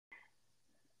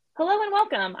Hello and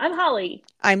welcome. I'm Holly.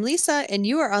 I'm Lisa, and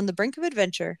you are on the brink of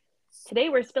adventure. Today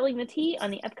we're spilling the tea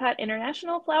on the Epcot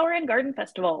International Flower and Garden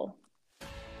Festival.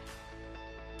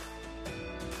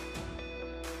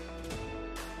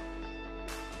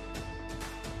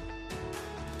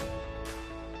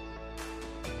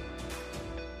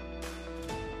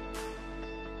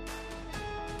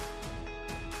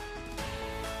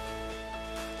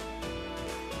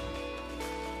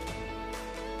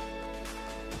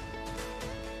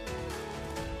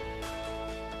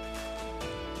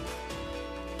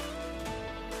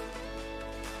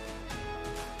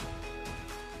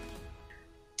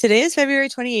 Today is February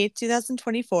 28th,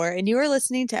 2024, and you are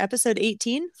listening to episode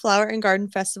 18, Flower and Garden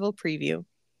Festival Preview.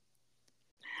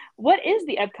 What is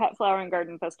the Epcot Flower and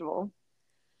Garden Festival?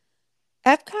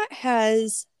 Epcot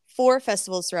has 4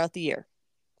 festivals throughout the year.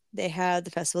 They have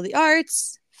the Festival of the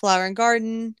Arts, Flower and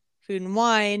Garden, Food and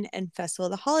Wine, and Festival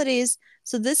of the Holidays.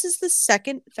 So this is the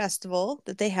second festival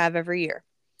that they have every year.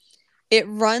 It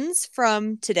runs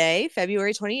from today,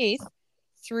 February 28th,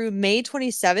 through May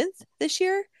 27th this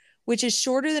year, which is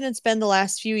shorter than it's been the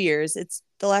last few years. It's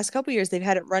the last couple years they've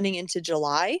had it running into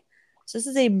July. So this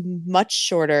is a much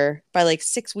shorter, by like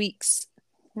 6 weeks,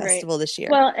 festival this year.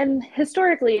 Well, and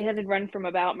historically it had run from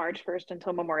about March 1st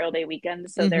until Memorial Day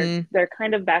weekend. So they're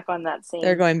kind of back on that They're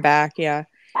same going back, yeah.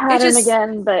 pattern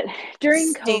again. But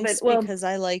during stinks COVID, because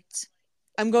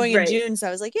I'm going in June, so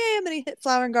I was like, yay, I'm gonna hit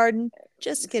Flower and Garden.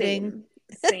 Just kidding.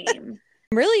 Same.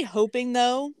 I'm really hoping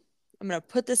though, I'm gonna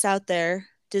put this out there,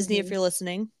 Disney, if you're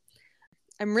listening.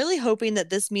 I'm really hoping that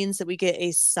this means that we get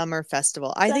a summer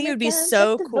festival. I think it would be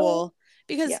so cool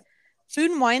because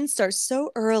Food and Wine starts so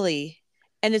early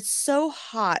and it's so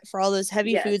hot for all those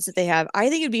heavy foods that they have. I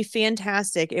think it'd be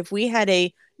fantastic if we had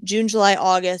a June, July,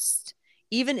 August,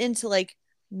 even into like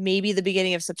maybe the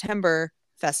beginning of September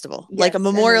festival, like a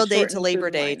Memorial Day to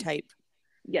Labor Day type.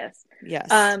 Yes. Yes.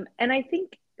 And I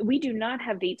think we do not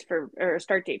have dates for or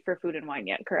start date for Food and Wine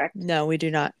yet, correct? No, we do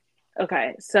not.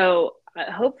 Okay. So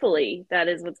hopefully that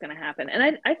is what's going to happen.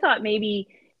 And I thought maybe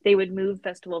they would move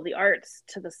Festival of the Arts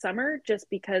to the summer just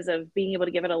because of being able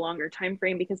to give it a longer time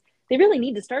frame, because they really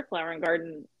need to start Flower and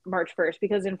Garden March 1st,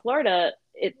 because in Florida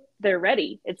they're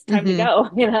ready. It's time to go,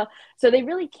 So they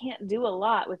really can't do a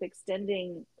lot with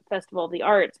extending Festival of the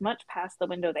Arts much past the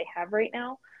window they have right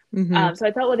now. So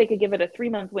I thought, well, they could give it a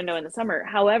 3-month window in the summer.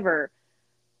 However,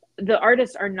 the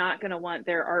artists are not going to want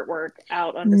their artwork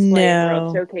out on display in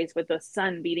World Showcase with the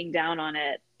sun beating down on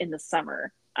it in the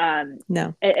summer.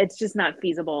 No, it's just not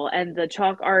feasible. And the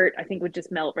chalk art, I think, would just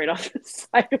melt right off the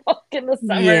sidewalk in the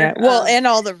summer. Yeah, well, and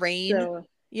all the rain. So,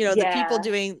 the people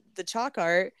doing the chalk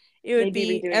art, it would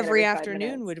be every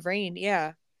afternoon would rain.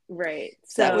 Yeah, right.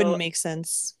 So that wouldn't make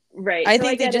sense. Right. I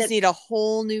think they just need a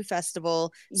whole new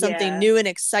festival, something new and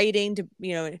exciting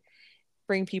to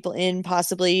bring people in,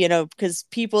 possibly, because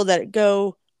people that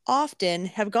go often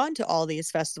have gone to all these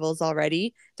festivals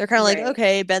already. They're kind of like,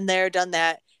 okay, been there, done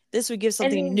that. This would give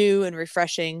something new and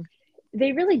refreshing.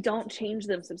 They really don't change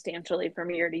them substantially from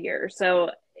year to year. So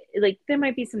like there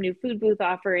might be some new food booth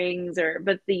offerings,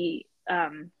 but the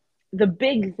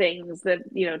big things that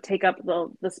take up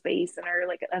the space and are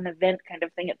like an event kind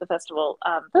of thing at the festival,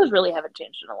 those really haven't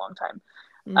changed in a long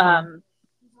time.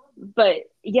 But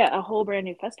yeah, a whole brand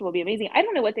new festival would be amazing. I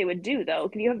don't know what they would do though.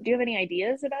 Do you have any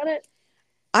ideas about it?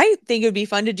 I think it would be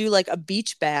fun to do like a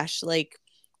beach bash, like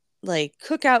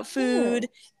cookout food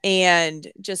and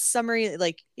just summery,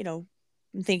 I'm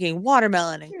thinking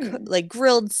watermelon and like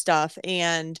grilled stuff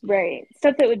and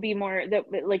stuff that would be more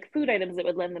like food items that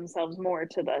would lend themselves more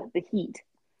to the heat.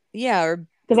 Yeah, or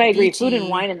because I agree, Food and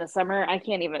Wine in the summer, I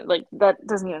can't even, that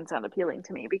doesn't even sound appealing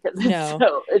to me because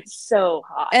it's so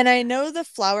hot. And I know the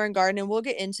Flower and Garden, and we'll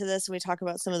get into this when we talk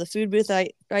about some of the food booth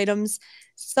items.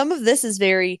 Some of this is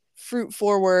very fruit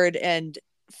forward and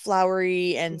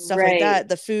flowery and stuff like that,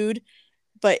 the food,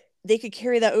 but they could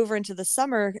carry that over into the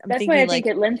summer. That's why I think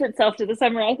it lends itself to the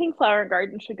summer. I think Flower and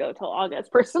Garden should go till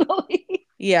August, personally.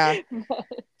 Yeah.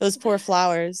 Those poor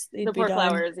flowers. The poor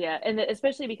flowers, yeah. And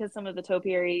especially because some of the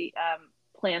topiary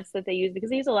plants that they use, because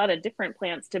they use a lot of different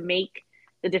plants to make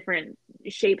the different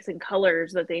shapes and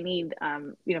colors that they need,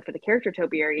 for the character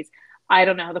topiaries. I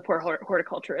don't know how the poor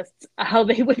horticulturists, how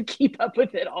they would keep up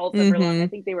with it all summer long. I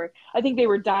think they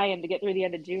were dying to get through the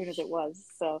end of June as it was.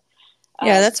 So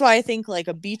yeah, that's why I think like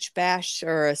a beach bash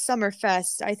or a summer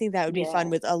fest, I think that would be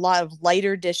fun with a lot of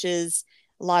lighter dishes,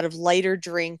 a lot of lighter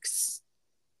drinks.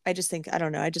 I just think that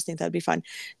would be fun.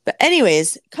 But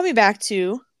anyways, coming back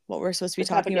to what we're supposed to be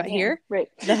talking about here,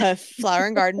 the Flower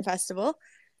and Garden Festival.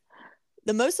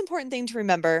 The most important thing to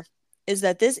remember is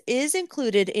that this is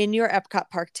included in your Epcot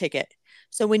Park ticket.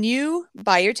 So when you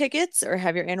buy your tickets or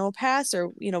have your annual pass or,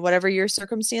 whatever your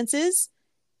circumstances,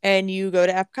 and you go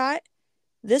to Epcot,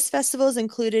 this festival is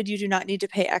included. You do not need to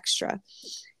pay extra.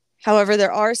 However,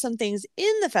 there are some things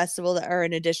in the festival that are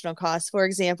an additional cost. For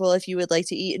example, if you would like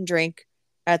to eat and drink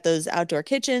at those outdoor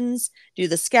kitchens, do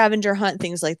the scavenger hunt,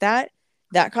 things like that,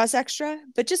 that costs extra.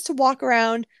 But just to walk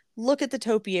around, look at the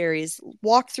topiaries,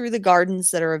 walk through the gardens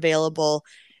that are available,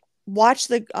 watch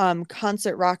the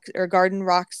concert rock or Garden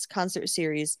Rocks concert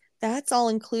series. That's all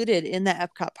included in the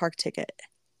Epcot park ticket.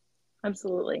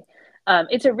 Absolutely.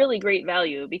 It's a really great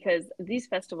value because these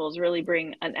festivals really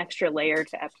bring an extra layer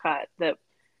to Epcot that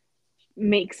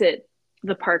makes it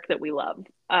the park that we love.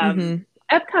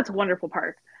 Epcot's a wonderful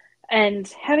park, and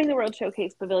having the World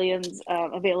Showcase pavilions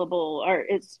available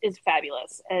is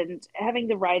fabulous, and having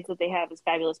the rides that they have is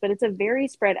fabulous. But it's a very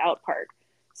spread out park,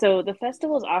 so the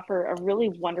festivals offer a really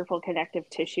wonderful connective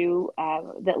tissue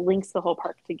that links the whole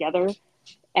park together,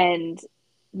 and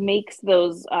makes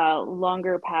those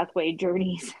longer pathway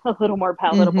journeys a little more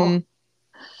palatable.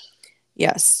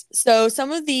 Yes. So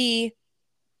some of the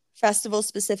festival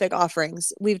specific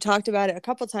offerings, we've talked about it a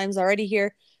couple times already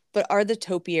here, but are the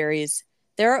topiaries.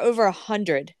 There are over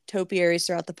 100 topiaries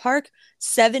throughout the park,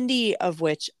 70 of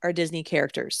which are Disney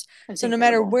characters. That's incredible. No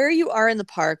matter where you are in the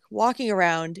park, walking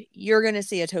around, you're going to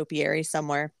see a topiary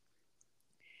somewhere.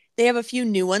 They have a few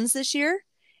new ones this year,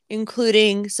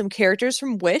 including some characters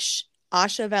from Wish,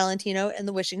 Asha, Valentino, and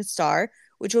the Wishing Star,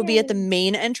 which will be at the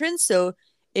main entrance. So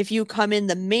if you come in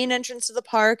the main entrance of the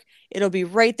park, it'll be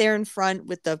right there in front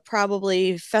with the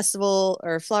probably festival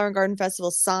or Flower and Garden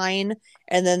Festival sign,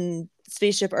 and then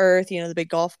Spaceship Earth, the big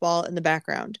golf ball in the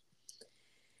background.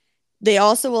 They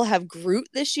also will have Groot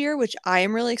this year, which I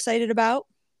am really excited about.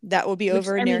 That will be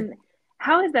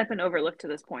how has that been overlooked to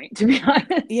this point, to be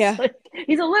honest? Yeah.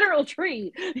 He's a literal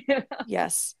tree.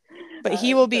 Yes. But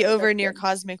he will be over near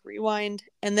Cosmic Rewind.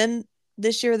 And then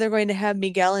this year they're going to have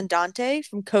Miguel and Dante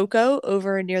from Coco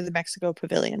over near the Mexico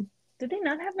Pavilion. Did they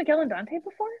not have Miguel and Dante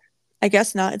before? I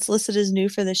guess not. It's listed as new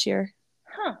for this year.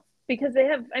 Huh. Because they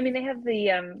have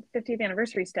the 50th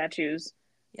anniversary statues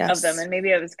of them. And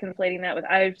maybe I was conflating that with,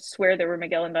 I swear there were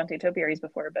Miguel and Dante topiaries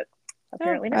before, but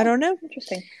apparently not. I don't know.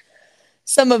 Interesting.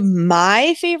 Some of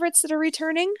my favorites that are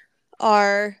returning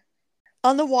are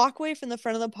on the walkway from the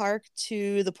front of the park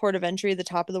to the port of entry, the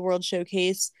top of the World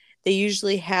Showcase. They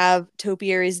usually have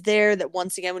topiaries there that,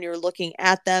 once again, when you're looking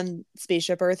at them,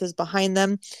 Spaceship Earth is behind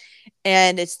them.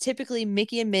 And it's typically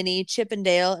Mickey and Minnie, Chip and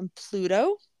Dale, and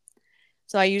Pluto.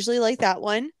 So I usually like that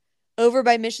one. Over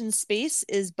by Mission Space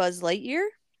is Buzz Lightyear.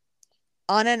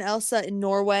 Anna and Elsa in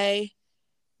Norway.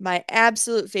 My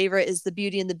absolute favorite is the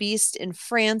Beauty and the Beast in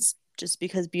France, just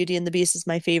because Beauty and the Beast is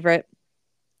my favorite.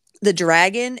 The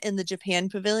Dragon in the Japan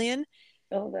Pavilion.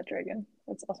 Oh, that dragon.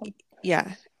 That's awesome.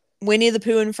 Yeah. Winnie the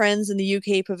Pooh and Friends in the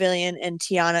UK Pavilion, and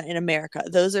Tiana in America.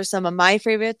 Those are some of my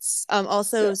favorites.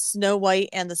 Also, Snow White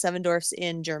and the Seven Dwarfs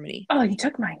in Germany. Oh, you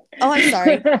took mine. Oh, I'm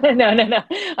sorry. No.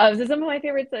 So some of my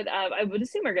favorites that I would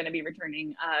assume are going to be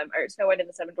returning are Snow White and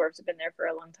the Seven Dwarfs have been there for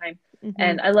a long time.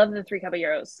 And I love the Three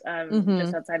Caballeros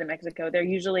just outside of Mexico. They're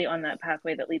usually on that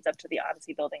pathway that leads up to the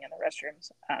Odyssey building and the restrooms.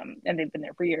 And they've been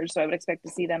there for years, so I would expect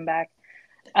to see them back.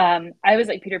 I always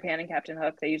like Peter Pan and Captain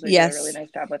Hook. They usually do a really nice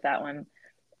job with that one.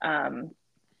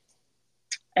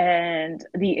 And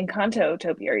the Encanto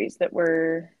topiaries that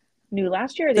were new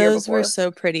last year. Those were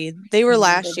so pretty. They were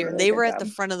last year. They were at the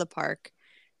front of the park.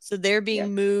 So they're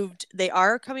being moved. They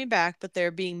are coming back, but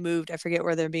they're being moved. I forget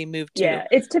where they're being moved to. Yeah,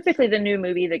 it's typically the new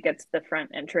movie that gets the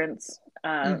front entrance.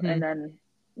 And then,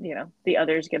 the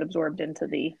others get absorbed into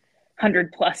the 100+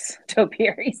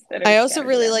 topiaries. I also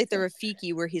really like the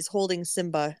Rafiki where he's holding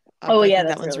Simba.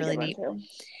 That one's really neat.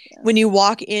 When you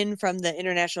walk in from the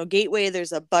International Gateway,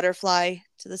 there's a butterfly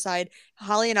to the side.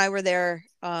 Holly and I were there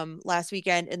last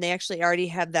weekend, and they actually already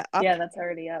have that up. Yeah, that's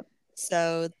already up.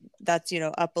 So that's,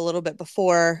 up a little bit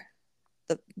before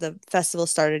the festival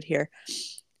started here.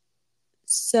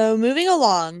 So moving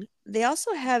along, they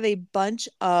also have a bunch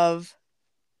of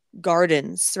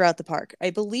gardens throughout the park.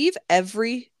 I believe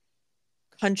every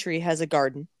country has a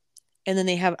garden, and then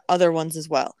they have other ones as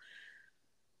well.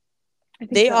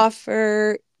 They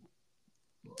offer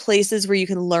places where you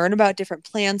can learn about different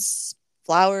plants,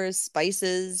 flowers,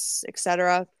 spices,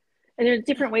 etc. And there's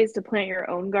different ways to plant your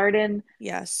own garden.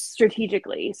 Yes.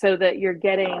 Strategically, so that you're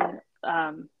getting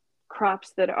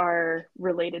crops that are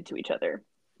related to each other.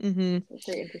 Mm-hmm. So it's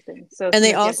very interesting. So, and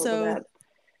they also,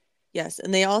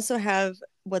 and they also have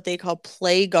what they call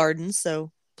play gardens,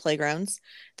 so playgrounds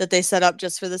that they set up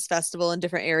just for this festival in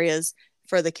different areas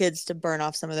for the kids to burn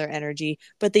off some of their energy.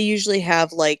 But they usually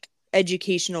have like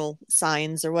educational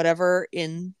signs or whatever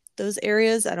in those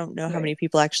areas. I don't know how Right. many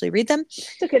people actually read them,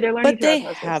 It's okay. They're learning but through they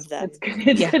osmosis. have them. It's good.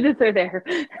 It's Yeah. good that they're there.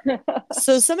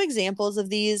 So some examples of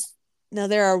these, now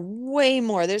there are way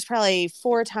more. There's probably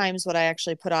 4 times what I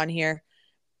actually put on here,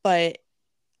 but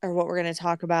or what we're going to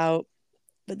talk about,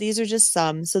 but these are just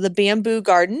some. So the bamboo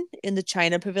garden in the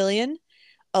China Pavilion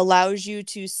allows you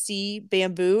to see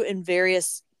bamboo in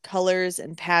various colors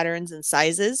and patterns and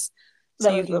sizes. So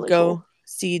That you was can really go cool.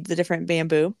 see the different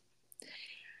bamboo.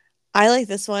 I like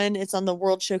this one. It's on the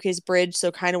World Showcase Bridge,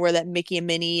 so kind of where that Mickey and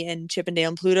Minnie and Chip and Dale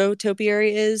and Pluto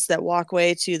topiary is, that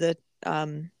walkway to the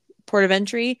port of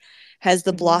entry has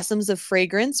the Hmm. blossoms of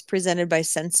fragrance presented by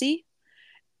Scentsy,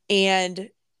 and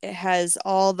it has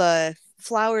all the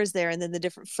flowers there and then the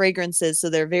different fragrances. So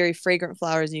they're very fragrant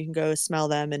flowers and you can go smell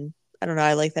them. And I don't know,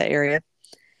 I like that area.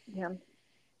 Yeah.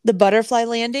 The butterfly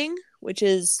landing, which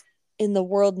is in the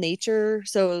World Nature,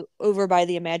 so over by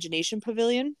the Imagination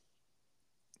Pavilion.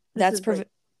 This That's is like my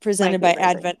presented by favorite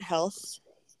thing. Advent Health.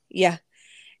 Yeah,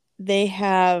 they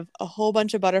have a whole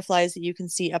bunch of butterflies that you can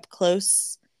see up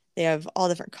close. They have all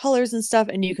different colors and stuff,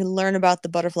 and you can learn about the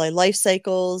butterfly life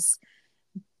cycles.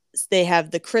 They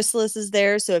have the chrysalises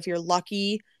there, so if you're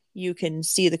lucky, you can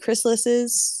see the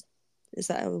chrysalises. Is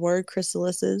that a word?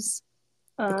 Chrysalises?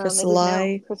 The Maybe no.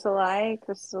 chrysali.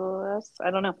 Chrysalis.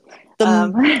 I don't know.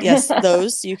 The yes, Um,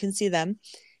 those you can see them.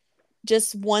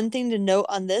 Just one thing to note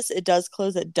on this, it does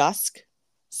close at dusk.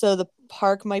 So the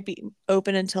park might be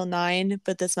open until 9,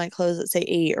 but this might close at say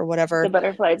 8 or the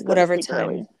butterflies go to whatever sleep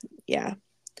early. time. Yeah.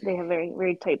 They have very,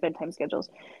 very tight bedtime schedules.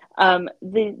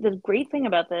 The great thing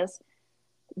about this,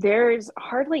 there's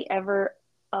hardly ever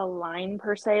a line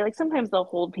per se. Like sometimes they'll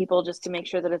hold people just to make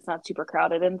sure that it's not super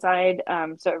crowded inside,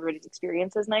 so everybody's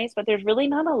experience is nice. But there's really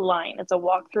not a line. It's a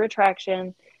walk through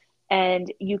attraction,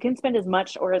 and you can spend as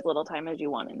much or as little time as you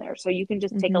want in there. So you can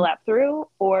just take a Mm-hmm. lap through,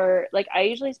 or like I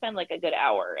usually spend like a good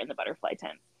hour in the butterfly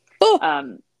tent.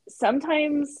 Oh.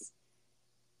 Sometimes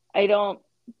I don't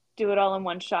do it all in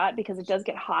one shot because it does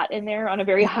get hot in there on a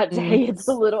very hot Mm-hmm. day. It's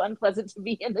a little unpleasant to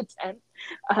be in the tent.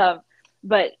 Um,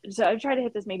 but so I try to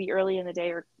hit this maybe early in the day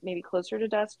or maybe closer to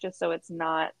dusk just so it's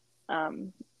not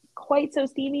um, quite so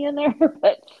steamy in there.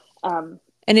 But And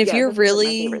if yeah, you're this is like my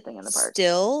really favorite thing in the park.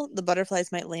 still, the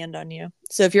butterflies might land on you.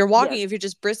 So if you're walking, Yes. if you're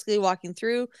just briskly walking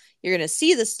through, you're going to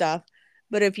see the stuff.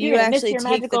 But if You're you going to miss actually your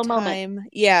take the magical moment. time,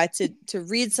 yeah, to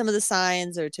read some of the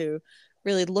signs or to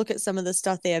really look at some of the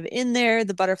stuff they have in there,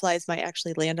 the butterflies might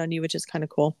actually land on you, which is kind of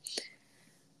cool.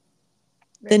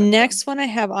 Very The much so. next one I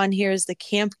have on here is the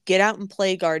Camp Get Out and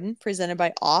Play Garden presented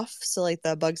by Off. So like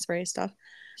the bug spray stuff.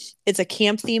 It's a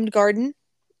camp themed garden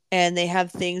and they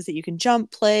have things that you can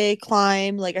jump, play,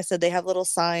 climb. Like I said, they have little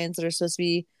signs that are supposed to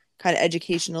be kind of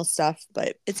educational stuff,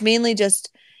 but it's mainly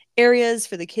just areas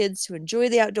for the kids to enjoy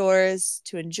the outdoors,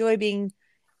 to enjoy being,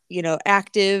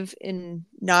 active and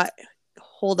not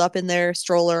hold up in their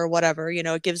stroller or whatever.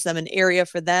 It gives them an area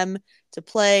for them to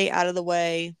play out of the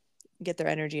way, get their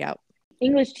energy out.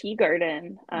 English Tea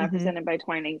Garden, Mm-hmm. presented by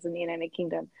Twinings in the United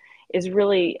Kingdom, is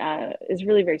really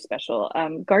very special.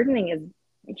 Gardening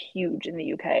is huge in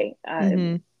the UK.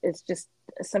 Mm-hmm. It's just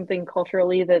something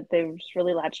culturally that they've just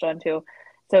really latched onto.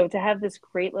 So to have this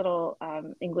great little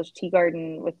English tea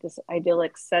garden with this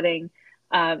idyllic setting,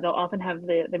 they'll often have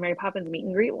the Mary Poppins meet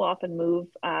and greet will often move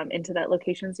into that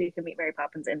location so you can meet Mary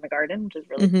Poppins in the garden, which is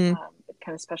really Mm-hmm.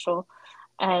 kind of special.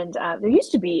 And there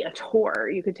used to be a tour.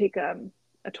 You could take a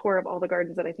tour of all the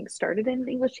gardens that I think started in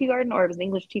English Tea Garden, or it was an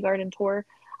English Tea Garden tour.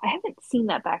 I haven't seen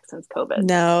that back since COVID.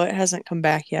 No, it hasn't come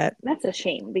back yet. That's a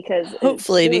shame because it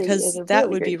Hopefully, really is because a that really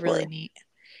would be great really tour. neat.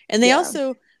 And they Yeah.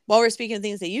 also, while we're speaking of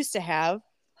things they used to have,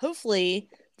 hopefully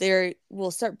they will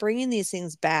start bringing these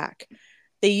things back.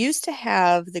 They used to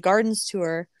have the gardens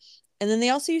tour, and then they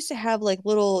also used to have like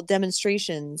little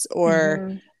demonstrations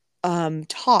or Mm-hmm.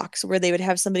 talks where they would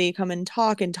have somebody come and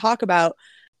talk about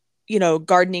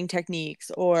gardening techniques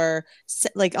or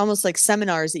like almost like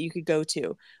seminars that you could go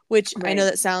to, which I know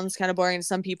Right. that sounds kind of boring to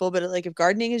some people, but like if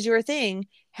gardening is your thing,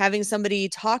 having somebody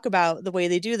talk about the way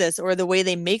they do this or the way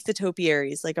they make the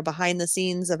topiaries, like a behind the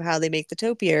scenes of how they make the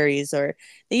topiaries, or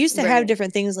they used to have Right.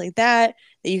 different things like that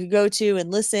you could go to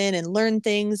and listen and learn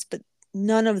things, but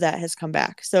none of that has come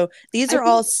back. So these I are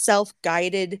all think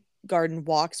self-guided garden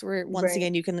walks where once right.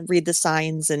 again you can read the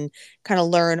signs and kind of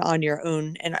learn on your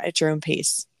own and at your own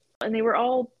pace. And they were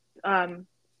all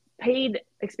paid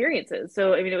experiences.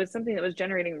 So I mean, it was something that was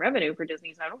generating revenue for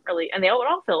Disney. So I don't really, and they would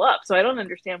all fill up. So I don't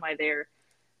understand why they're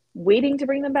waiting to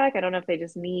bring them back. I don't know if they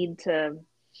just need to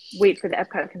wait for the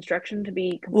Epcot construction to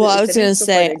be Well, I completely was going to finished before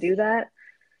say, they do that.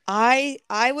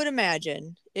 I would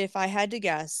imagine, if I had to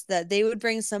guess, that they would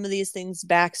bring some of these things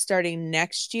back starting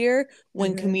next year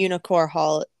when Hmm. Communicore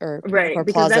Hall or Right, Communicore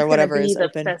because Plaza that's or going to whatever be is the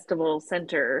open. festival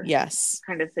center Yes.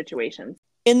 kind of situation.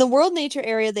 In the World Nature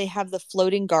area, they have the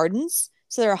floating gardens.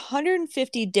 So there are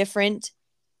 150 different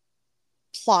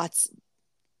plots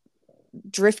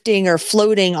drifting or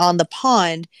floating on the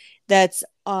pond that's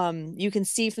you can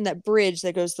see from that bridge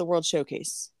that goes to the World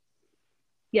Showcase.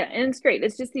 Yeah, and it's great.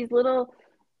 It's just these little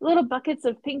buckets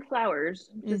of pink flowers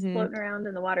just Mm-hmm. floating around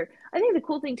in the water. I think the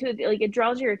cool thing too is like it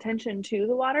draws your attention to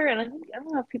the water, and I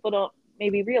don't know if people don't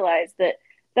maybe realize that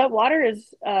that water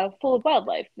is full of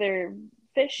wildlife. There are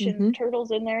fish Mm-hmm. and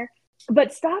turtles in there.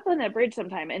 But stop on that bridge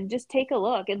sometime and just take a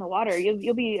look in the water.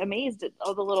 You'll be amazed at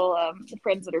all the little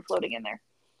friends that are floating in there.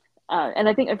 And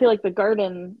I feel like the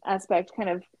garden aspect kind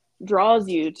of draws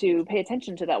you to pay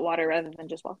attention to that water rather than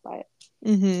just walk by it.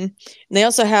 Mm-hmm. And they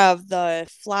also have the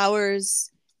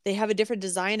flowers. They have a different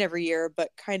design every year, but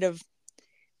kind of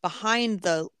behind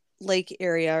the lake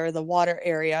area or the water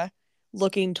area,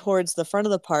 looking towards the front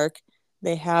of the park,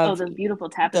 they Oh, have those beautiful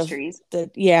the tapestries.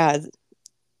 yeah,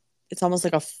 it's almost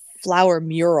like a flower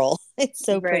mural. It's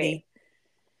so Right. pretty.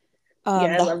 Yeah,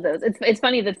 I The love those. It's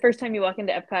funny the first time you walk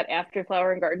into Epcot after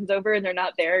Flower and Garden's over and they're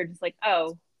not there, just like,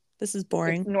 oh, This is it's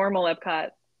boring. normal Epcot.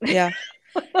 Yeah.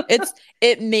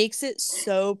 It makes it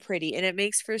so pretty and it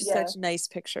makes for Yeah. such nice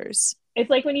pictures. It's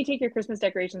like when you take your Christmas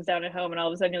decorations down at home and all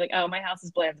of a sudden you're like, oh, my house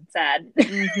is bland and sad.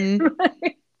 Mm-hmm.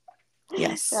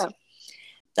 Yes. Yeah.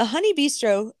 The Honey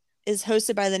Bistro is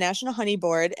hosted by the National Honey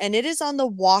Board, and it is on the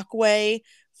walkway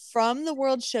from the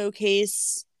World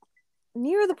Showcase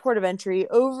near the port of entry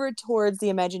over towards the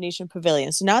Imagination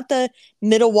Pavilion. So not the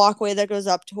middle walkway that goes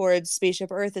up towards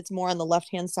Spaceship Earth. It's more on the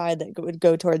left-hand side that would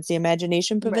go towards the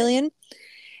Imagination Right. Pavilion.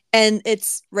 And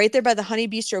it's right there by the Honey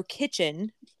Bistro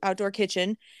kitchen, outdoor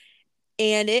kitchen.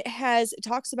 And it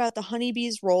talks about the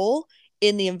honeybee's role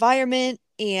in the environment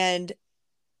and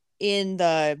in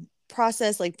the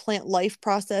process, like plant life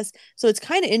process. So it's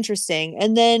kind of interesting.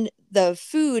 And then the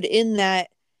food in that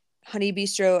Honey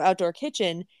Bistro outdoor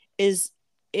kitchen is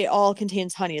it all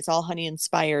contains honey. It's all honey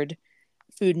inspired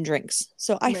food and drinks.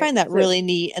 So I Right. find that So really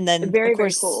neat. And then of very, very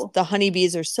course cool. the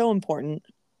honeybees are so important.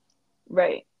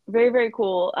 Right. Very, very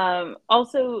cool.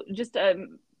 Also, just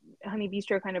Honey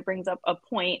Bistro kind of brings up a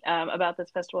point about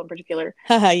this festival in particular.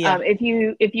 Yeah. If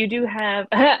you do have,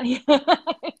 I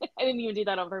didn't even do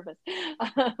that on purpose.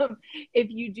 If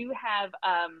you do have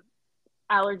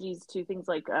allergies to things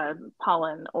like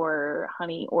pollen or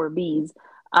honey or bees,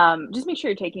 just make sure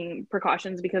you're taking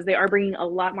precautions because they are bringing a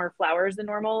lot more flowers than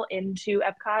normal into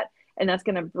Epcot, and that's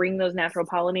going to bring those natural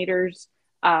pollinators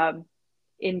um,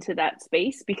 into that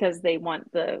space because they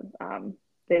want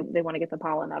they want to get the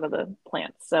pollen out of the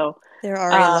plants. So There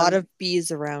are a lot um, of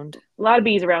bees around. a lot of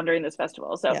bees around during this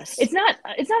festival. So Yes. it's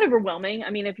not overwhelming. I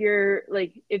mean, if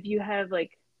you have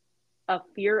like a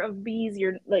fear of bees,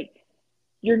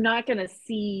 you're not going to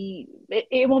see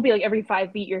it won't be like every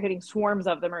 5 feet you're hitting swarms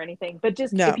of them or anything, but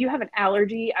just if No. you have an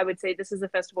allergy, I would say this is a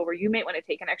festival where you might want to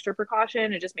take an extra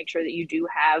precaution and just make sure that you do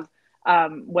have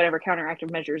whatever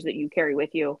counteractive measures that you carry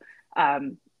with you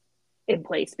um, in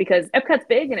place because Epcot's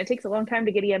big and it takes a long time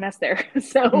to get EMS there.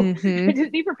 So Mm-hmm.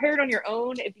 just be prepared on your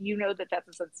own if you know that that's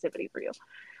a sensitivity for you.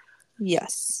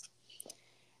 Yes.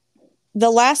 The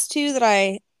last two that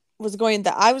I was going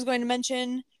to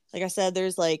mention, like I said,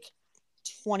 there's like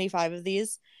 25 of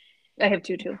these. I have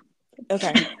two.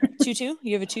 Okay. Tutu?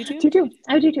 You have a tutu? Two.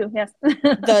 I have two. Yes.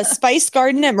 The Spice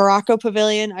Garden at Morocco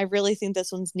Pavilion. I really think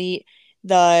this one's neat.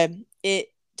 It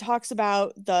talks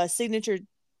about the signature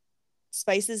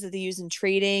spices that they use in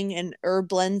trading and herb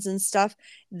blends and stuff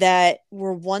that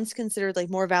were once considered like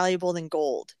more valuable than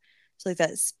gold. So like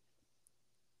that's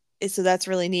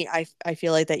really neat. I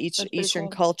feel like that each That's pretty Eastern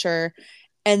cool. culture.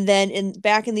 And then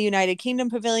back in the United Kingdom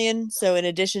Pavilion, so in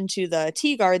addition to the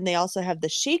tea garden, they also have the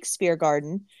Shakespeare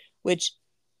Garden, which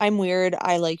I'm weird.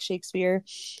 I like Shakespeare.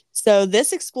 So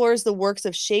this explores the works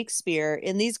of Shakespeare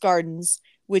in these gardens,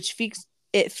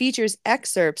 it features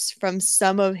excerpts from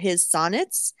some of his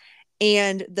sonnets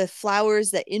and the flowers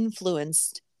that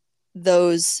influenced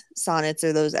those sonnets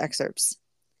or those excerpts.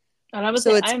 And I would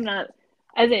So say it's I'm not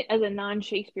as a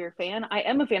non-Shakespeare fan. I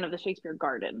am a fan of the Shakespeare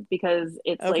Garden because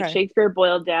it's like okay. Shakespeare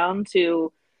boiled down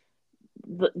to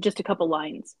just a couple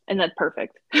lines, and that's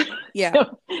perfect. Yeah,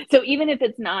 So even if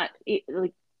it's not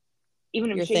like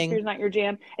even if your thing. Shakespeare's not your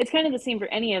jam, it's kind of the same for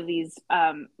any of these.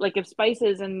 Like if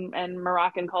spices and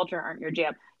Moroccan culture aren't your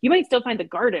jam, you might still find the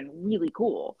garden really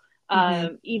cool.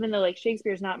 Mm-hmm. Even though like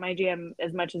Shakespeare's not my jam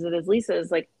as much as it is Lisa's,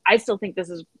 like I still think this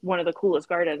is one of the coolest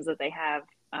gardens that they have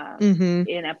Mm-hmm.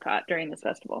 in Epcot during this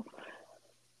festival.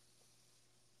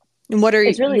 And what are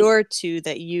It's really your two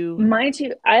that you mine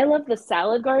too. I love the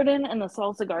salad garden and the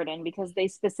salsa garden because they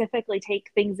specifically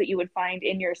take things that you would find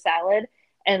in your salad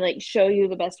and like show you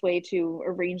the best way to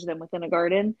arrange them within a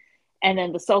garden. And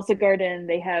then the salsa garden,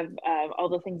 they have all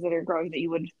the things that are growing that you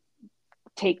would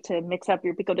take to mix up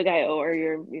your pico de gallo or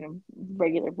your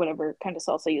regular whatever kind of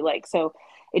salsa you like. So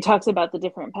it talks about the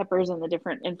different peppers and the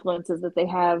different influences that they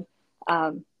have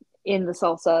um, in the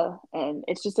salsa, and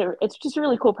it's just a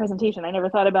really cool presentation. I never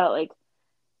thought about like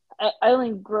I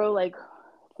only grow like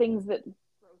things that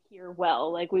grow here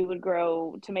well. Like we would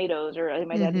grow tomatoes, or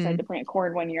my dad decided mm-hmm. to plant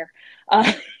corn one year,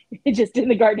 uh, just in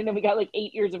the garden, and we got like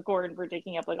 8 years of corn for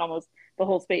taking up like almost the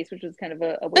whole space, which was kind of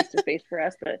a waste of space for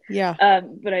us. Yeah.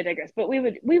 But I digress. But we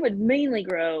would mainly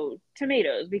grow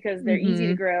tomatoes because they're easy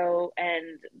to Mm-hmm. grow,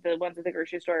 and the ones at the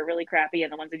grocery store are really crappy,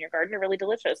 and the ones in your garden are really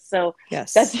delicious. So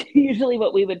that's Yes. usually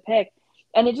what we would pick.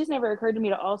 And it just never occurred to me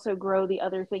to also grow the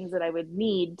other things that I would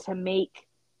need to make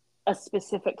a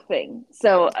specific thing.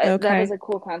 So that was Okay. a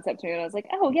cool concept to me. And I was like,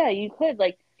 oh yeah, you could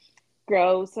like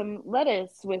grow some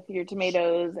lettuce with your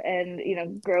tomatoes,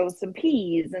 and grow some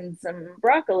peas and some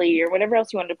broccoli or whatever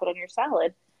else you wanted to put on your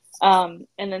salad. And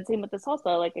then same with the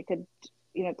salsa. Like I could,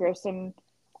 grow some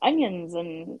onions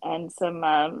and some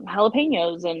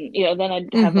jalapenos, and then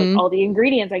I'd have like Mm-hmm. all the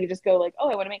ingredients. I could just go like, oh,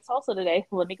 I want to make salsa today.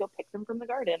 Let me go pick them from the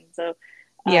garden. So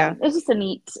Yeah. it's just a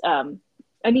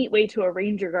neat way to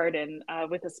arrange your garden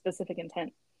with a specific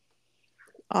intent.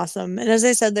 Awesome. And as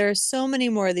I said, there are so many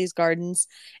more of these gardens.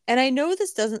 And I know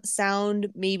this doesn't sound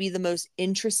maybe the most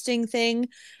interesting thing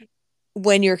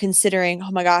when you're considering,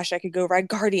 oh my gosh, I could go ride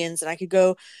Guardians and I could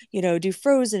go, do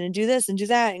Frozen and do this and do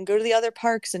that and go to the other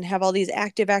parks and have all these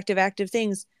active, active, active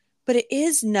things. But it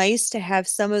is nice to have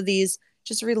some of these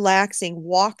just relaxing,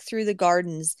 walk through the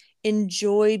gardens,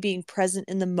 enjoy being present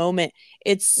in the moment.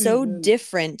 It's so Mm-hmm.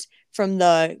 different from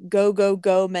the go, go,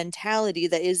 go mentality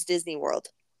that is Disney World.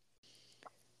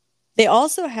 They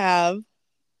also have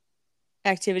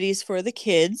activities for the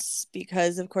kids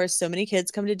because, of course, so many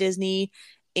kids come to Disney,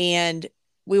 and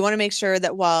we want to make sure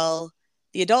that while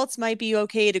the adults might be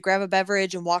okay to grab a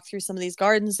beverage and walk through some of these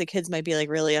gardens, the kids might be like,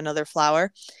 really, another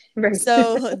flower. Right.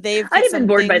 So they've I'd put have been some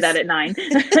bored by that things.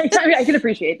 at 9. I can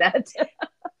appreciate that.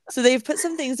 So they've put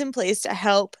some things in place to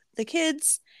help the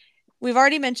kids. We've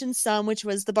already mentioned some, which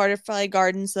was the butterfly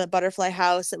gardens, the butterfly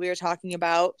house that we were talking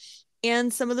about,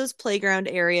 and some of those playground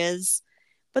areas.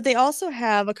 But they also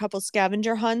have a couple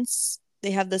scavenger hunts.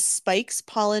 They have the Spike's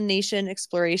Pollination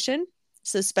Exploration.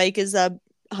 So Spike is a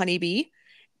honeybee,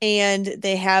 and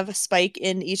they have a Spike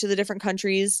in each of the different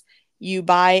countries. You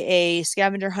buy a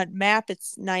scavenger hunt map.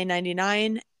 It's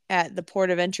 $9.99 at the port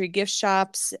of entry gift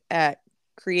shops, at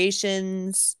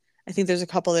Creations. I think there's a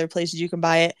couple other places you can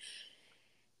buy it,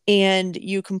 and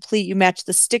you match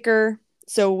the sticker.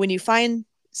 So when you find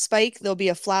Spike, there'll be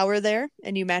a flower there,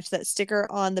 and you match that sticker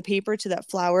on the paper to that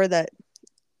flower that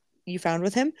you found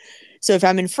with him. So if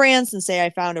I'm in France and say I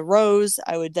found a rose,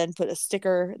 I would then put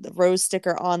the rose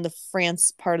sticker on the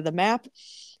France part of the map.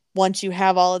 Once you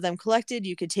have all of them collected,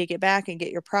 you could take it back and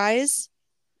get your prize.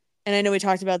 And I know we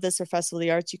talked about this for Festival of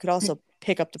the Arts. You could also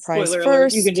pick up the prize Spoiler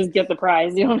alert, you can first, just get the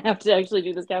prize. You don't have to actually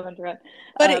do the scavenger hunt.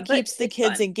 but it But keeps the it's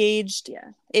kids fun. engaged. Yeah,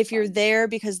 it's If you're fun. there,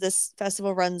 because this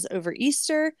festival runs over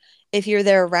Easter, if you're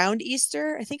there around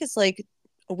Easter, I think it's like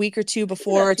a week or two I think about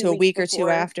before two to a weeks week or two before.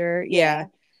 after. Yeah. Yeah.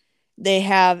 They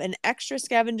have an extra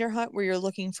scavenger hunt where you're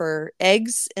looking for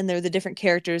eggs, and they're the different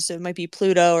characters. So it might be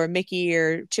Pluto or Mickey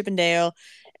or Chippendale.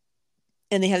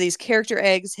 And they have these character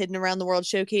eggs hidden around the World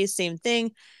Showcase. Same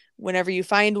thing. Whenever you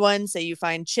find one, say you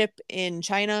find Chip in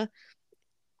China,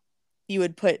 you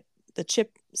would put the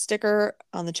Chip sticker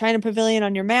on the China Pavilion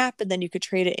on your map, and then you could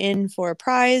trade it in for a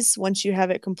prize once you have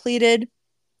it completed.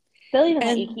 They'll even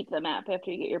let you And keep the map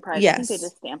after you get your prize. I think they yes,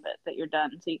 just stamp it that you're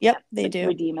done, so you yep, can't they like do.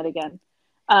 redeem it again.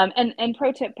 And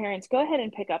pro tip, parents, go ahead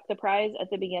and pick up the prize at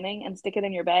the beginning and stick it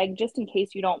in your bag just in case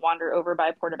you don't wander over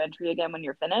by port of entry again when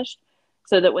you're finished.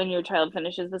 So that when your child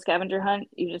finishes the scavenger hunt,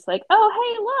 you just like, oh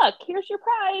hey, look, here's your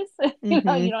prize.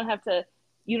 Mm-hmm.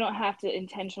 You don't have to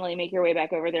intentionally make your way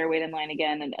back over there, wait in line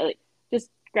again, and just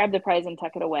grab the prize and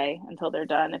tuck it away until they're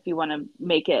done. If you want to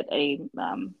make it a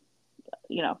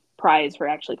prize for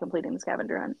actually completing the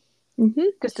scavenger hunt, Mm-hmm.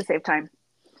 just to save time.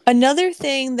 Another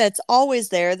thing that's always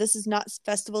there, this is not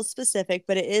festival specific,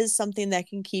 but it is something that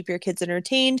can keep your kids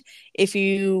entertained if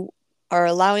you are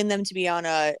allowing them to be on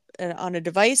a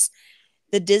device.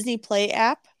 The Disney Play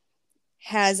app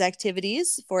has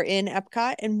activities for in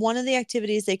Epcot, and one of the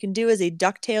activities they can do is a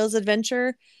DuckTales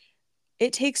adventure.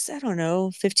 It takes, I don't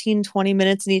know, 15-20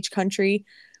 minutes in each country,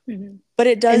 Mm-hmm. but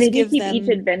it And does they do give keep each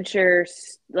them adventure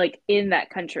like in that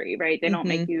country, right? They don't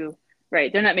mm-hmm, make you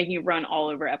Right. They're not making you run all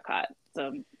over Epcot.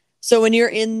 So when you're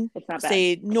in, it's not bad.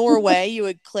 say, Norway, you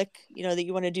would click, that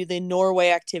you want to do the Norway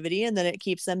activity, and then it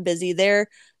keeps them busy there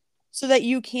so that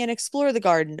you can explore the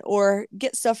garden or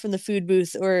get stuff from the food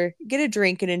booth or get a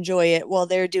drink and enjoy it while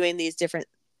they're doing these different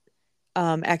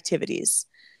activities.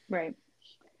 Right.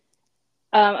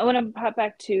 I want to pop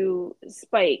back to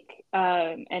Spike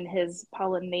and his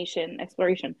pollination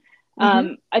exploration.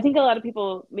 I think a lot of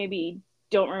people maybe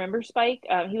don't remember Spike.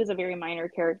 He was a very minor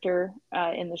character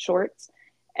in the shorts,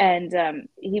 and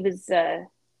he was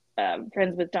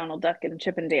friends with Donald Duck and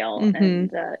Chip and Dale,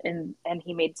 and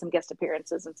he made some guest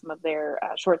appearances in some of their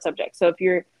short subjects. So if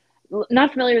you're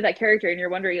not familiar with that character and you're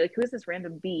wondering, like, who is this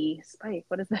random bee? Spike,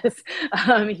 what is this?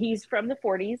 He's from the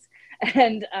 40s,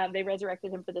 and they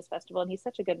resurrected him for this festival, and he's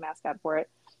such a good mascot for it.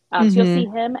 So you'll see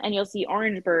him, and you'll see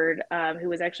Orange Bird, who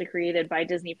was actually created by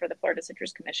Disney for the Florida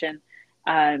Citrus Commission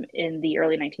in the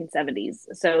early 1970s.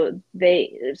 So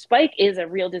Spike is a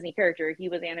real Disney character. He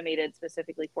was animated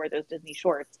specifically for those Disney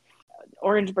shorts.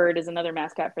 Orange Bird is another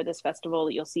mascot for this festival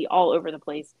that you'll see all over the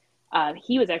place.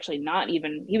 He was actually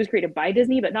he was created by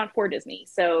Disney, but not for Disney.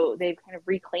 So they've kind of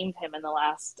reclaimed him in the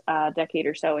last decade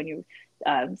or so, and you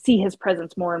see his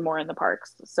presence more and more in the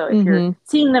parks. So if you're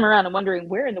seeing them around and wondering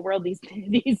where in the world these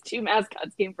two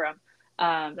mascots came from,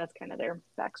 that's kind of their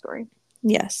backstory.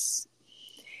 Yes.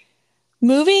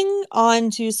 Moving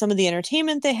on to some of the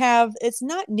entertainment they have, it's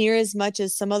not near as much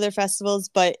as some other festivals,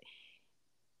 but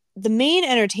the main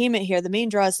entertainment here, the main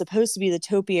draw is supposed to be the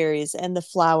topiaries and the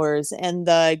flowers and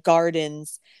the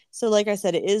gardens. So like I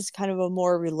said, it is kind of a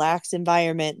more relaxed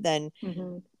environment than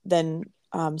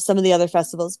some of the other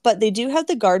festivals. But they do have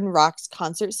the Garden Rocks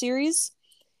concert series.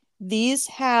 These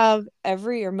have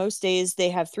most days, they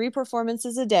have 3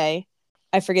 performances a day.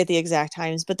 I forget the exact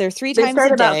times, but they're 3 times a day.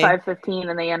 They start about 5:15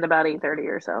 and they end about 8:30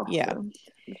 or so. Yeah. So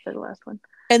for the last one.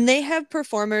 And they have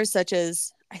performers such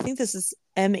as, I think this is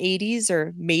M80s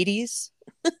or Mateys.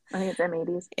 I think it's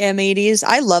M80s. M80s.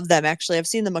 I love them, actually. I've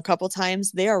seen them a couple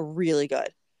times. They are really good.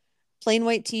 Plain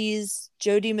White Tees,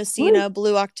 Jo Dee Messina,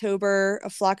 Blue October, A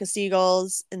Flock of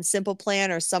Seagulls, and Simple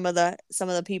Plan are some of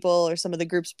the people or some of the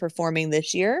groups performing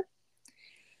this year.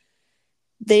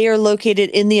 They are located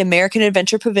in the American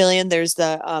Adventure Pavilion. There's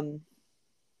the can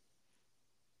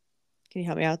you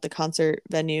help me out? The concert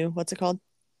venue. What's it called?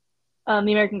 The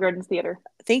American Gardens Theater.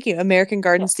 Thank you. American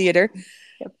Gardens Theater.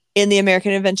 Yep. In the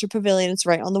American Adventure Pavilion. It's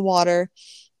right on the water.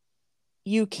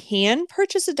 You can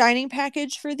purchase a dining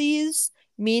package for these,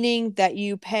 meaning that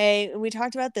you pay, and we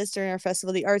talked about this during our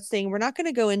Festival of the Arts thing. We're not going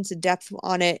to go into depth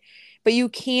on it, but you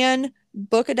can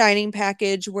book a dining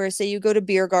package where, say, you go to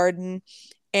Beer Garden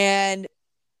and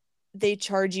they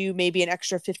charge you maybe an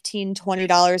extra $15,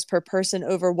 $20 per person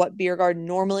over what Beer Garden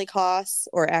normally costs,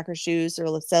 or Akershus or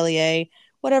Le Cellier,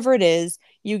 whatever it is.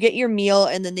 You get your meal,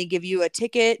 and then they give you a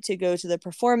ticket to go to the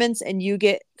performance, and you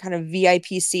get kind of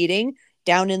VIP seating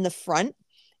down in the front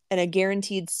and a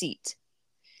guaranteed seat.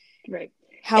 Right.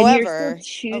 However, and you're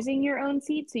still choosing your own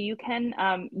seat, so you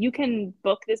can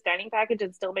book this dining package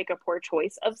and still make a poor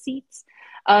choice of seats.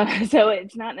 So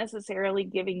it's not necessarily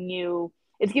giving you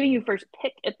first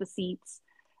pick at the seats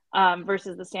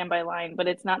versus the standby line, but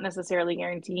it's not necessarily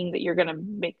guaranteeing that you're going to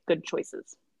make good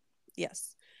choices.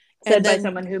 Yes. Said by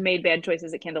someone who made bad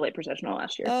choices at Candlelight Processional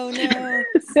last year. Oh no!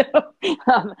 So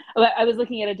I was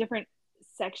looking at a different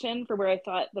section for where I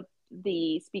thought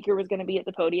the speaker was going to be at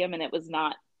the podium, and it was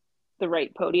not the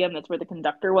right podium. That's where the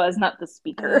conductor was, not the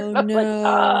speaker. Oh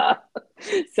no!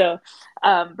 So,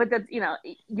 but that's,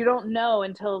 you don't know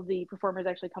until the performers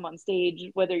actually come on stage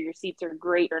whether your seats are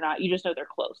great or not. You just know they're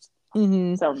close.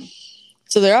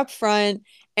 So they're up front,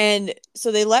 and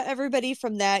so they let everybody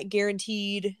from that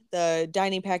guaranteed the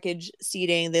dining package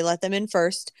seating, they let them in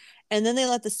first, and then they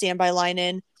let the standby line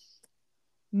in.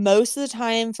 Most of the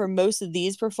time, for most of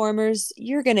these performers,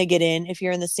 you're going to get in if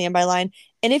you're in the standby line.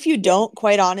 And if you don't,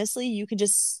 quite honestly, you can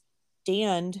just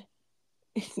stand,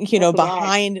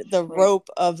 behind the rope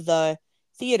of the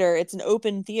theater. It's an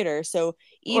open theater. So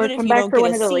even if you don't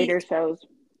get a seat, later shows.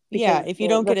 Yeah, if you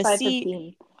don't get a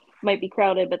seat, might be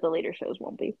crowded, but the later shows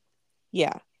won't be.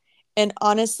 Yeah. And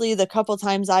honestly, the couple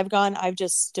times I've gone, I've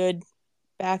just stood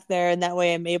back there, and that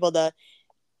way I'm able to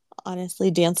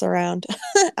honestly dance around.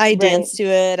 I dance to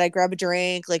it. I grab a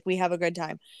drink. Like, we have a good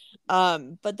time.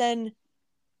 But then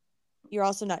you're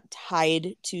also not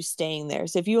tied to staying there.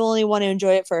 So if you only want to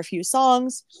enjoy it for a few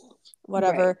songs,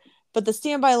 whatever. Right. But the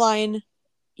standby line,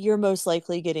 you're most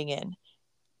likely getting in.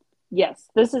 Yes.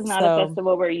 This is not a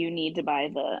festival where you need to buy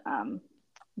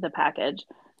the package.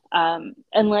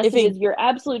 Unless it is your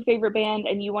absolute favorite band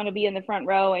and you want to be in the front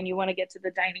row and you want to get to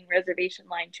the dining reservation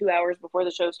line 2 hours before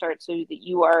the show starts so that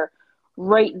you are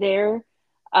right there,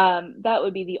 that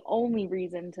would be the only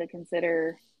reason to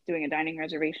consider doing a dining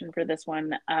reservation for this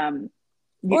one.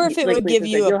 Or if it Like would give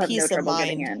Lisa said, you a you'll have no peace of trouble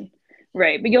getting mind. in.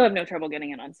 Right, but you'll have no trouble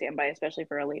getting in on standby, especially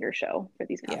for a later show for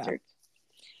these Yeah. concerts.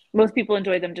 Most people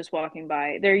enjoy them just walking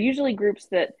by. They're usually groups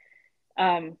that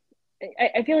um,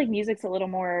 I feel like music's a little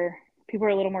more, people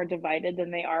are a little more divided than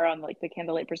they are on like the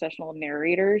Candlelight Processional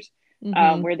narrators,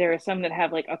 Mm-hmm. where there are some that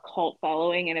have like a cult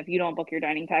following, and if you don't book your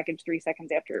dining package 3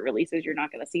 seconds after it releases, you're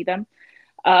not going to see them.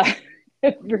 Uh,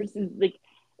 versus like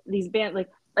these bands, like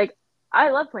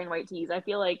I love Plain White Tees. I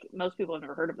feel like most people have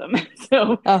never heard of them,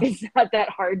 so Oh. it's not that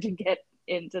hard to get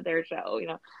into their show.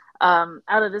 Out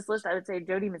of this list, I would say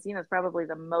Jody Messina is probably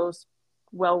the most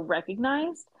well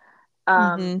recognized.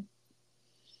 Um, Mm-hmm. and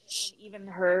even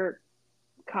her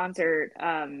concert,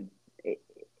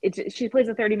 she plays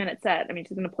a 30-minute set. I mean,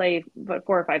 she's going to play but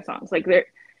 4 or 5 songs. Like there,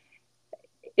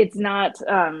 it's not.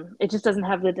 It just doesn't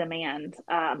have the demand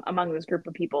among this group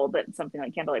of people that something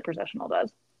like Candlelight Processional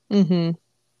does. Mm-hmm.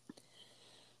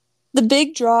 The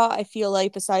big draw, I feel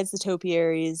like, besides the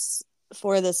topiaries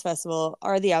for this festival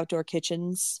are the outdoor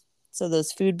kitchens. So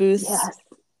those food booths. Yes,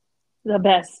 the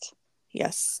best.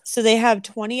 Yes. So they have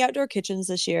 20 outdoor kitchens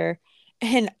this year.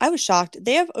 And I was shocked.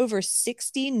 They have over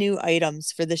 60 new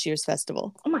items for this year's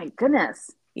festival. Oh my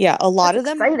goodness. Yeah, a lot That's of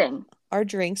them exciting. are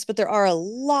drinks, but there are a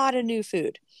lot of new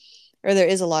food. Or there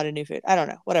is a lot of new food. I don't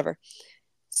know, whatever.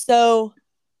 So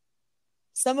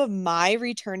some of my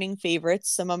returning favorites,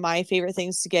 some of my favorite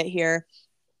things to get here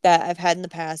that I've had in the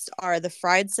past are the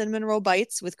fried cinnamon roll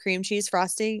bites with cream cheese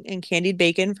frosting and candied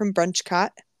bacon from Brunch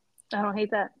Cot. I don't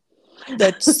hate that.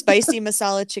 The spicy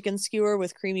masala chicken skewer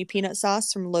with creamy peanut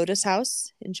sauce from Lotus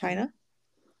House in China. Mm-hmm.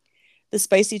 The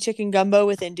spicy chicken gumbo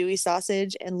with andouille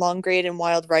sausage and long grade and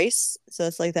wild rice. So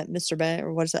it's like that Mr. Ben,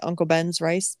 or what is it, Uncle Ben's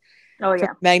rice. Oh, yeah.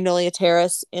 From Magnolia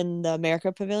Terrace in the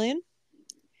America Pavilion.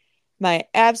 My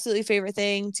absolutely favorite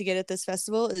thing to get at this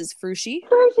festival is frushi.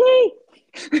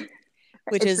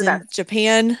 Which is in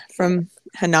Japan from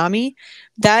Hanami.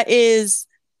 That is,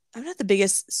 I'm not the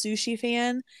biggest sushi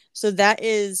fan. So that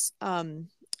is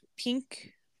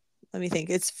pink. Let me think.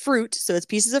 It's fruit. So it's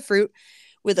pieces of fruit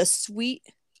with a sweet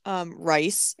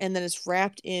rice. And then it's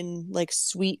wrapped in like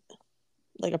sweet,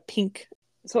 like a pink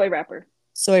soy wrapper.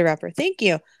 Thank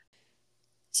you.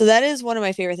 So that is one of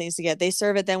my favorite things to get. They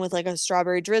serve it then with like a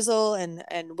strawberry drizzle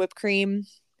and whipped cream.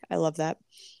 I love that.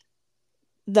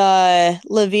 The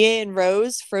La Vie and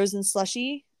Rose frozen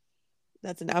slushy.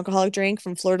 That's an alcoholic drink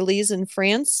from Fleur de Lis in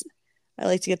France. I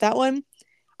like to get that one.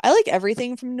 I like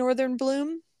everything from Northern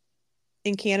Bloom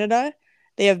in Canada.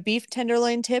 They have beef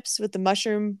tenderloin tips with the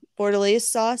mushroom bordelaise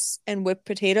sauce and whipped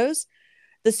potatoes.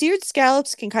 The seared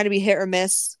scallops can kind of be hit or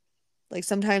miss. Like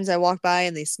sometimes I walk by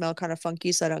and they smell kind of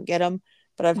funky, so I don't get them.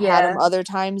 But I've had them other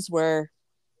times where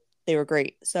they were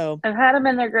great. So I've had them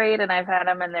and they're great, and I've had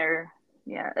them and they're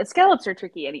scallops are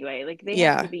tricky anyway. Like they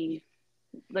have to be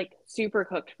like super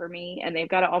cooked for me, and they've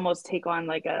got to almost take on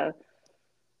like a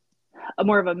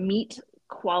more of a meat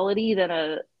quality than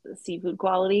a seafood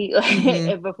quality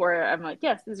before I'm like,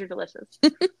 yes, these are delicious.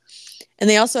 And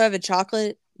they also have a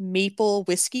chocolate maple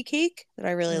whiskey cake that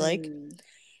I really like.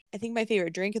 I think my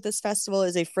favorite drink at this festival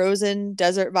is a frozen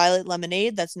desert violet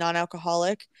lemonade that's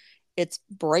non-alcoholic. It's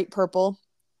bright purple,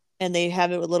 and they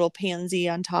have it with little pansy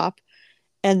on top.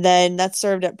 And then that's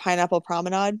served at Pineapple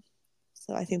Promenade.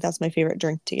 So I think that's my favorite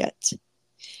drink to get.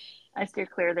 I steer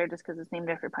clear there just because it's named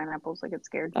after pineapples. I get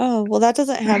scared. Oh, well, that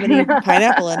doesn't have any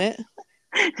pineapple in it.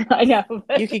 I know.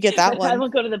 You could get that one. I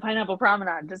won't go to the Pineapple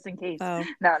Promenade just in case. Oh.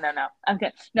 No. I'm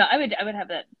good. No, I would have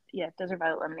that. Yeah, desert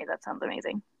violet lemonade. That sounds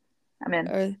amazing. I'm in.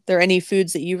 Are there any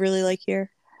foods that you really like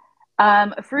here?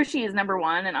 Frushi is number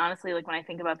one, and honestly, like when I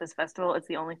think about this festival, it's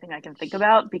the only thing I can think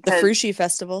about because the Frushi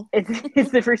Festival. It's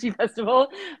the Frushi Festival.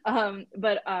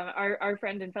 But our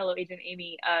friend and fellow agent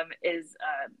Amy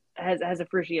has a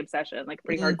Frushi obsession, like a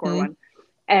pretty hardcore one,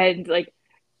 and like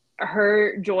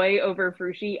her joy over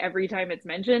Frushi every time it's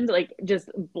mentioned, like just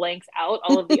blanks out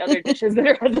all of the other dishes that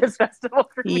are at this festival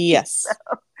for me. Yes.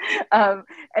 So,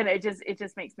 and it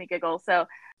just makes me giggle. So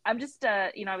I'm just,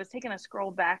 I was taking a scroll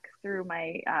back through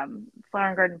my Flower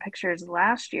and Garden pictures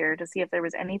last year to see if there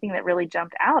was anything that really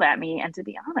jumped out at me. And to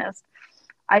be honest,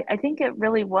 I think it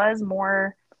really was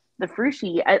more the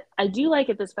Frushi. I do like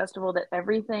at this festival that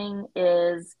everything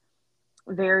is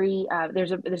very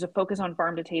there's a focus on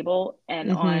farm to table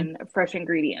and on fresh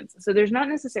ingredients. So there's not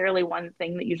necessarily one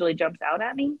thing that usually jumps out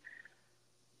at me,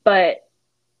 but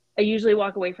I usually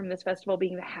walk away from this festival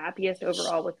being the happiest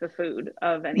overall with the food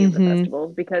of any of the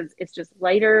festivals because it's just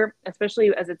lighter,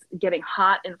 especially as it's getting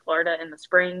hot in Florida in the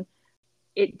spring.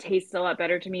 it tastes a lot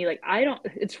better to me. Like I don't,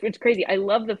 it's crazy. I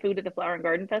love the food at the Flower and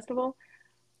Garden Festival.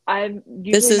 I'm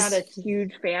This usually not is a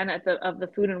huge fan of the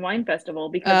Food and Wine Festival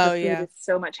because the oh food yeah. is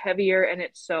so much heavier and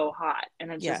it's so hot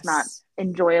and it's just not Yes.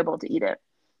 enjoyable to eat it.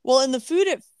 Well, and the food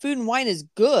at Food and Wine is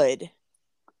good.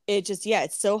 It just yeah,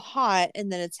 it's so hot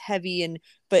and then it's heavy and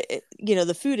but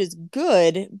the food is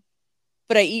good,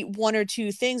 but I eat one or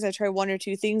two things. I try one or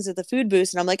two things at the food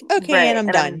booth and I'm like, okay, and Right. I'm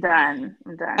And I'm done. done.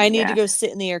 I'm I done. need to Yeah. go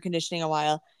sit in the air conditioning a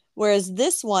while. Whereas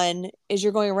this one, as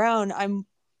you're going around, I'm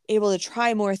able to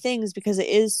try more things because it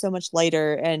is so much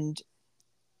lighter and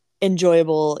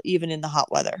enjoyable even in the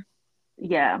hot weather.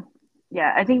 Yeah.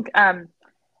 Yeah. I think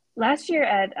last year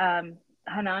at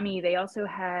Hanami they also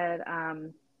had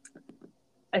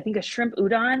I think a shrimp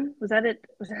udon. Was that it?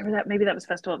 Was that maybe that was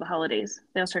Festival of the Holidays?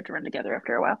 They all start to run together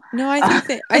after a while. No,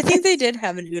 I think they did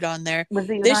have an udon there. Was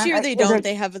the This udon? year they Was don't.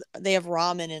 it? They have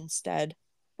ramen instead.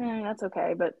 That's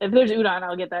okay. But if there's udon,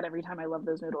 I'll get that every time. I love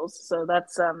those noodles. So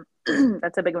that's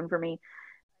that's a big one for me.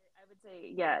 I would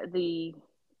say, yeah, the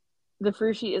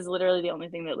frushi is literally the only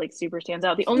thing that like super stands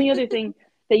out. The only other thing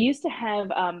they used to have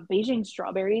Beijing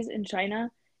strawberries in China,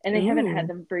 and they haven't had Ooh.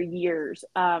 them for years.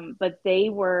 But they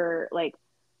were like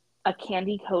a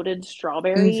candy coated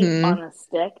strawberry Mm-hmm. on a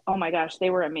stick. Oh my gosh,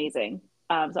 they were amazing.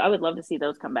 So I would love to see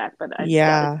those come back, but I doubt it's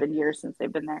Yeah. been years since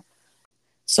they've been there.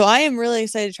 So I am really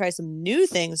excited to try some new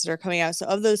things that are coming out. So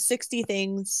of those 60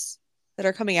 things that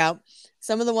are coming out,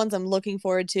 some of the ones I'm looking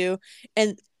forward to.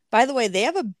 And by the way, they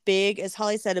have a big, as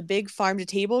Holly said, a big farm to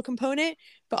table component,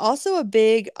 but also a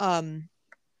big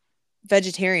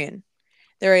vegetarian.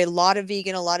 There are a lot of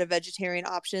vegan, a lot of vegetarian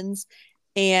options.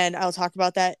 And I'll talk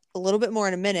about that a little bit more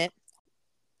in a minute.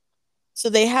 So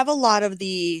they have a lot of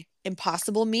the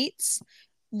impossible meats.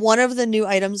 One of the new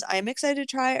items I'm excited to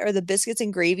try are the biscuits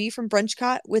and gravy from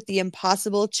Brunchcott with the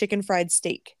impossible chicken fried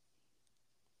steak.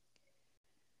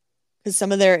 Because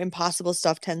some of their impossible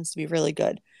stuff tends to be really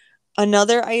good.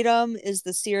 Another item is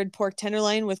the seared pork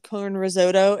tenderloin with corn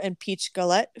risotto and peach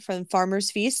galette from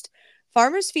Farmer's Feast.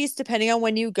 Farmer's Feast, depending on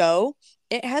when you go,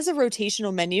 it has a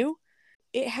rotational menu.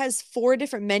 It has 4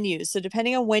 different menus. So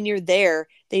depending on when you're there,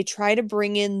 they try to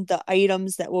bring in the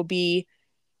items that will be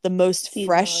the most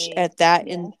fresh Seasonally, at that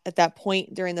yeah. in at that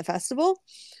point during the festival.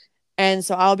 And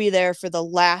so I'll be there for the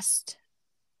last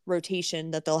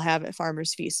rotation that they'll have at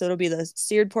Farmer's Feast. So it'll be the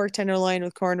seared pork tenderloin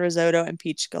with corn risotto and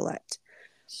peach galette.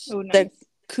 Oh, The nice.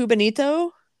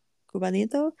 cubanito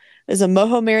is a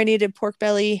mojo marinated pork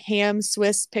belly, ham,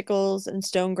 Swiss pickles, and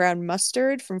stone ground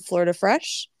mustard from Florida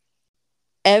Fresh.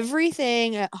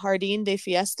 Everything at Jardín de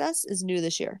Fiestas is new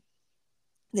this year.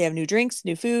 They have new drinks,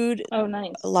 new food, Oh, a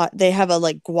nice. lot. They have a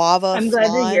like guava I'm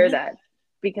glad to hear flan that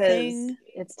because thing.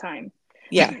 it's time.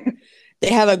 Yeah.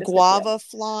 They have a Time to switch it up. guava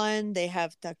flan. They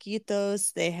have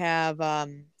taquitos. They have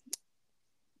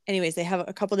anyways, they have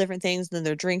a couple different things, and then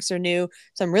their drinks are new.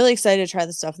 So I'm really excited to try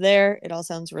the stuff there. It all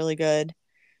sounds really good.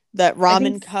 That I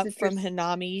think ramen cup from citrus,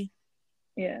 Hanami.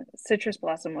 yeah, citrus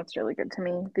blossom looks really good to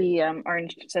me. The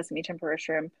orange sesame tempura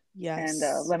shrimp and Yes.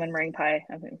 lemon meringue pie.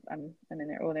 I'm in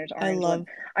there. Oh, there's I orange one. love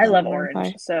I love lemon meringue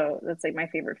orange, pie. so that's like my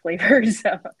favorite flavor.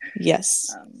 So, Yes.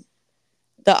 um,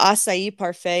 The acai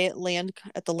parfait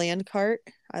at the land cart.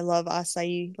 I love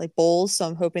acai like bowls, so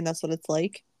I'm hoping that's what it's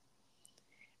like.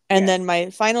 And yes, then my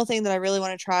final thing that I really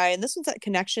want to try, and this one's at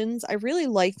Connections. I really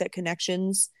like that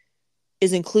Connections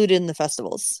is included in the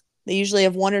festivals. They usually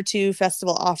have 1 or 2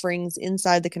 festival offerings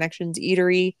inside the Connections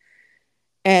eatery,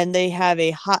 and they have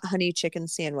a hot honey chicken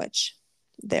sandwich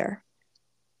there.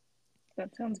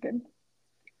 that sounds good.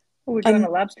 Oh, we're doing Um, a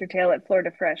lobster tail at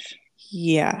Florida Fresh. I'm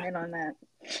yeah. in on that.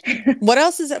 What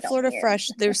else is at Count Florida me in. Fresh?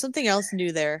 There's something else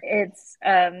new there. It's The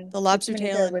chicken lobster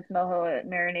tail manita and with mojo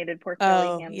marinated pork belly,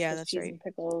 oh ham, yeah, Swiss that's cheese, right. and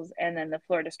pickles, and then the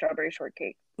Florida strawberry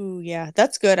shortcake. Ooh yeah,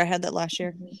 that's good. I had that last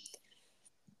year. Mm-hmm.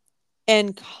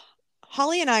 And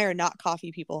Holly and I are not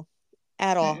coffee people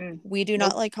at all. Mm-mm. We do not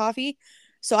Nope. like coffee.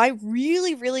 So I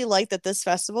really, really like that this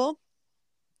festival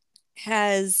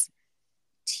has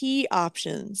tea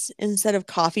options instead of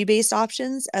coffee based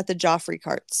options at the Joffrey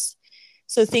carts.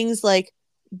 So things like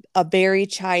a berry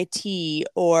chai tea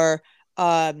or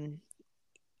um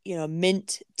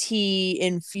mint tea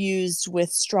infused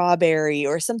with strawberry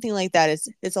or something like that.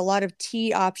 It's a lot of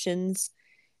tea options,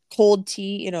 cold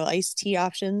tea, iced tea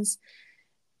options.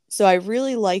 So I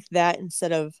really like that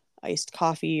instead of iced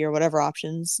coffee or whatever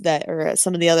options that are at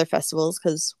some of the other festivals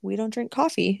because we don't drink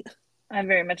coffee. I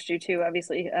very much do too,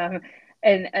 obviously.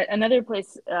 And another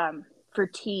place for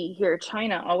tea here,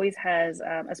 China always has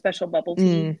a special bubble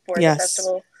tea for the Yes.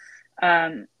 festival.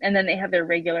 And then they have their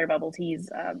regular bubble teas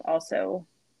also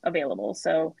available.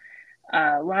 So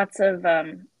lots of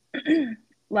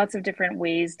lots of different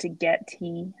ways to get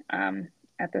tea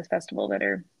at this festival that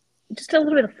are just a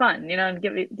little bit of fun,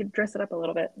 and dress it up a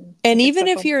little bit and And make it even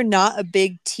if special. you're not a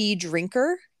big tea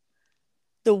drinker,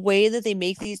 the way that they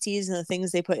make these teas and the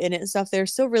things they put in it and stuff, they're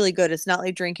still really good. It's not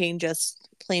like drinking just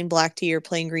plain black tea or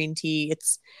plain green tea.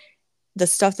 It's the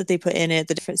stuff that they put in it,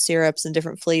 the different syrups and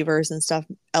different flavors and stuff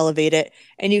elevate it.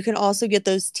 And you can also get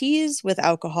those teas with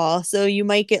alcohol. So you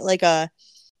might get like I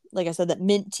said, that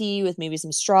mint tea with maybe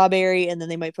some strawberry, and then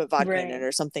they might put vodka in it Right.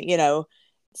 or something,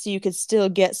 So you could still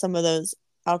get some of those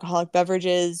alcoholic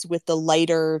beverages with the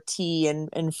lighter tea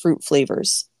and fruit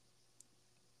flavors.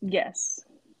 Yes.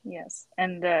 Yes.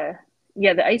 And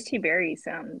yeah, the iced tea berry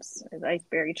the iced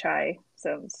berry chai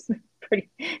sounds pretty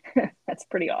that's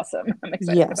pretty awesome. I'm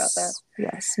excited about that.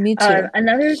 Yes. Yes, me too.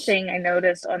 Another thing I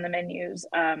noticed on the menus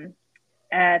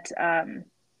at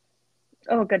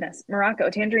oh goodness,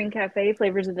 Morocco Tangerine Cafe,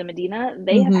 Flavors of the Medina.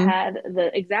 They have Mm-hmm. had the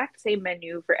exact same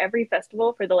menu for every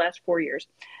festival for the last 4 years.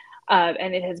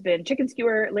 And it has been chicken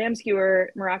skewer, lamb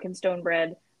skewer, Moroccan stone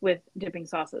bread with dipping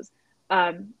sauces.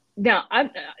 Now,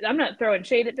 I'm not throwing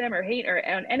shade at them or hate or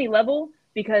on any level,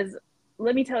 because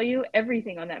let me tell you,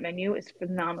 everything on that menu is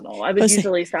phenomenal. I would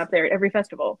usually stop there at every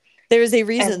festival. There's a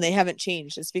reason And they haven't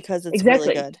changed. It's because it's really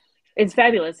exactly, good. it's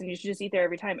fabulous, and you should just eat there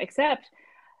every time. Except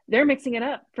they're mixing it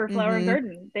up for Flower and Mm-hmm.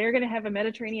 Garden. They're going to have a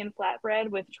Mediterranean flatbread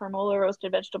with tremolo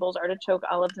roasted vegetables, artichoke,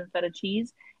 olives, and feta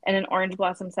cheese, and an orange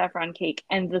blossom saffron cake.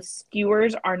 And the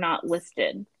skewers are not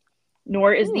listed,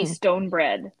 nor is the Hmm. stone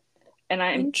bread. And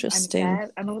I'm Interesting.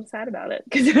 sad. I'm a little sad about it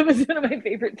because it was one of my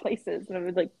favorite places, and I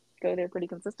would like go there pretty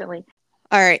consistently.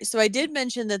 All right. So I did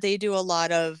mention that they do a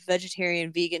lot of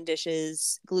vegetarian, vegan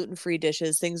dishes, gluten-free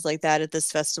dishes, things like that at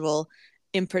this festival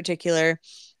in particular.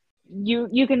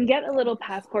 You can get a little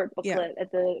passport Yeah. booklet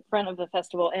at the front of the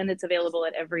festival, and it's available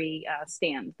at every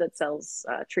stand that sells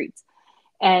treats.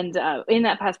 And in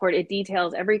that passport, it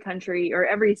details every country or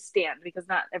every stand, because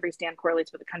not every stand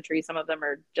correlates with the country. Some of them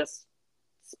are just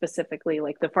specifically,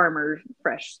 like the farmer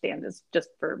fresh stand is just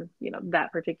for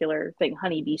that particular thing.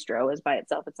 Honey Bistro is by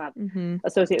itself; it's not Mm-hmm.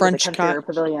 associated with a Brunch country cot. or a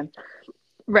pavilion.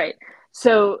 Right.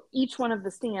 So each one of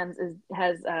the stands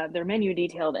has their menu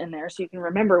detailed in there, so you can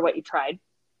remember what you tried,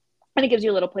 and it gives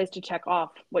you a little place to check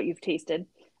off what you've tasted.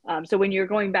 So when you're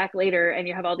going back later and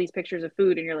you have all these pictures of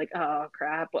food and you're like, oh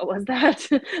crap, what was that?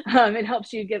 It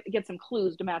helps you get some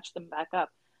clues to match them back up.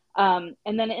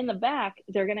 And then in the back,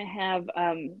 they're going to have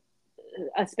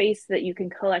a space that you can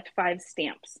collect 5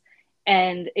 stamps.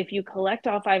 And if you collect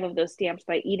all 5 of those stamps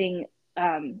by eating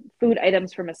food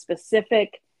items from a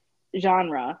specific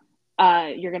genre,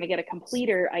 you're going to get a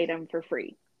completer item for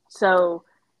free. So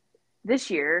this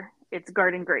year, it's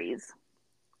Garden Graze.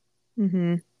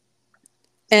 Mm-hmm.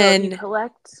 So if you And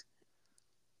collect,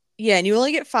 yeah, and you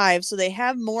only get 5, so they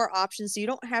have more options, so you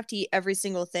don't have to eat every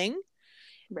single thing.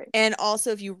 right. And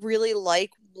also, if you really like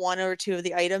one or two of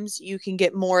the items, you can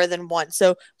get more than one.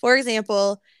 So, for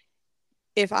example,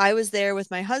 if I was there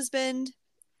with my husband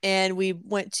and we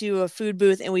went to a food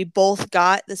booth and we both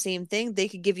got the same thing, they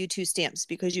could give you 2 stamps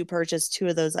because you purchased 2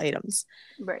 of those items.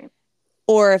 Right.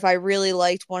 Or if I really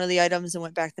liked one of the items and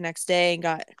went back the next day and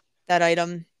got that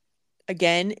item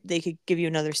again, they could give you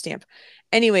another stamp.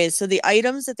 Anyways, so the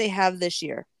items that they have this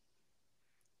year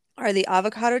are the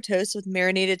avocado toast with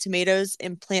marinated tomatoes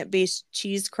and plant-based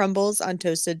cheese crumbles on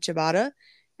toasted ciabatta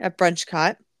at Brunch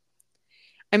Cot.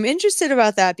 I'm interested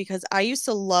about that because I used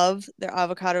to love their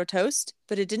avocado toast,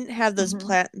 but it didn't have those Mm-hmm.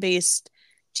 plant-based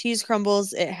cheese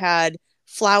crumbles. It had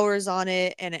flowers on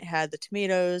it, and it had the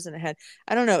tomatoes, and it had,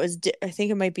 I don't know, I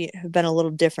think it might be have been a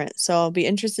little different. So I'll be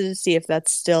interested to see if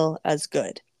that's still as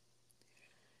good.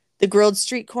 The grilled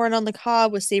street corn on the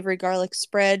cob with savory garlic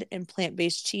spread and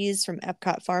plant-based cheese from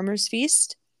Epcot Farmers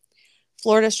Feast.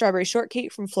 Florida strawberry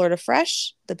shortcake from Florida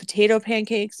Fresh, the potato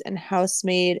pancakes and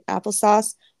house-made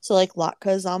applesauce, so like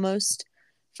latkes almost,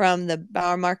 from the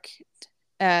Bauer Market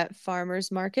at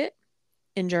Farmers Market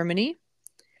in Germany.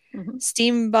 Mm-hmm.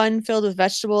 Steam bun filled with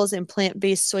vegetables and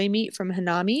plant-based soy meat from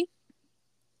Hanami.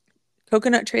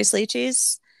 Coconut tres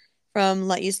leches from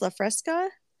La Isla Fresca.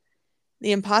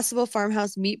 The Impossible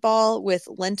Farmhouse meatball with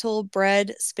lentil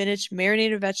bread, spinach,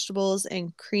 marinated vegetables,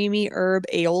 and creamy herb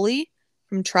aioli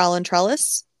from Trowel and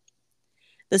Trellis.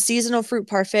 The seasonal fruit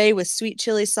parfait with sweet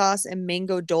chili sauce and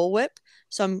mango Dole Whip.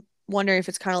 So I'm wondering if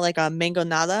it's kind of like a mango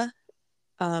nada.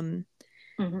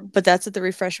 Mm-hmm. But that's at the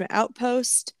Refreshment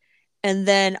Outpost. And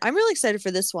then I'm really excited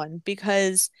for this one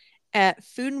because at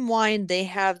Food and Wine, they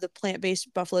have the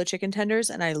plant-based buffalo chicken tenders,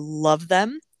 and I love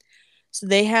them. So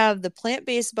they have the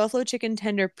plant-based buffalo chicken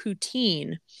tender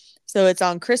poutine. So it's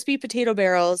on crispy potato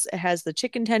barrels. It has the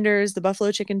chicken tenders, the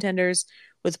buffalo chicken tenders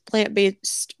with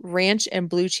plant-based ranch and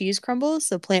blue cheese crumbles,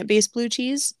 so plant-based blue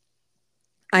cheese.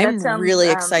 That I'm sounds really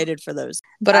excited for those.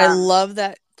 But I um love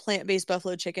that plant-based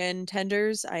buffalo chicken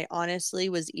tenders. I honestly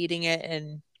was eating it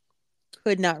and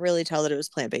could not really tell that it was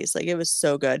plant-based. Like it was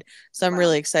so good. So I'm wow.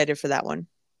 really excited for that one.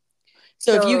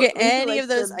 So if you So get Lisa any likes of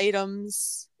those the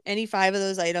items, any five of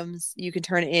those items, you can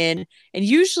turn it in. And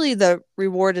usually the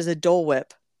reward is a Dole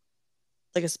Whip,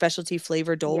 like a specialty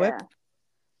flavor Dole Whip. yeah.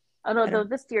 Oh no, I though don't,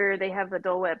 this year they have the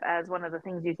Dole Whip as one of the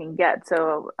things you can get.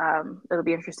 So it'll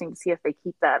be interesting to see if they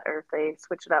keep that or if they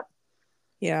switch it up.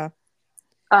 yeah.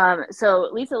 So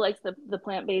Lisa likes the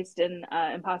plant based and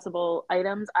impossible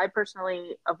items. I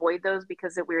personally avoid those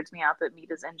because it weirds me out that meat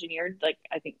is engineered. Like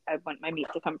I think I want my meat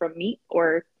to come from meat,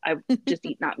 or I just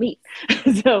eat not meat.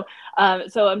 so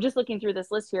so I'm just looking through this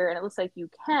list here, and it looks like you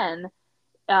can,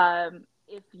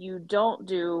 if you don't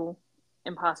do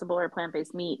impossible or plant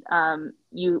based meat,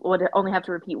 you would only have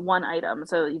to repeat one item.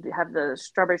 So you have the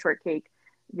strawberry shortcake,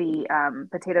 the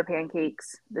potato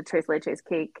pancakes, the tres leches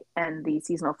cake, and the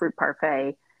seasonal fruit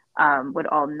parfait would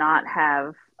all not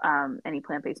have any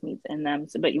plant based meats in them.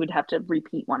 So, but you would have to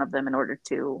repeat one of them in order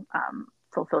to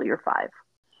fulfill your five.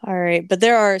 All right, but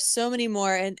there are so many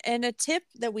more, and a tip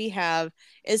that we have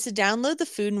is to download the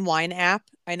Food and Wine app.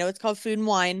 I know it's called Food and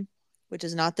Wine, which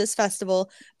is not this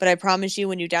festival, but I promise you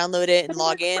when you download it and It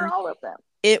log works for in, all of them.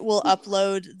 it will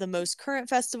upload the most current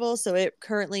festival. So it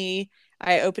currently,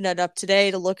 I opened it up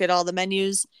today to look at all the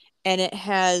menus, and it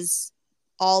has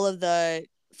all of the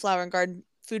Flower and Garden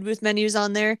food booth menus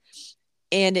on there,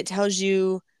 and it tells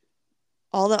you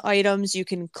all the items. You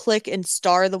can click and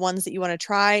star the ones that you want to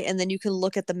try, and then you can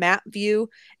look at the map view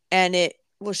and it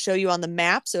will show you on the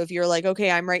map. So if you're like,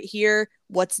 okay, I'm right here,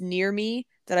 what's near me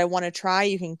that I want to try,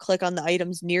 you can click on the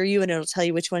items near you and it'll tell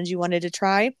you which ones you wanted to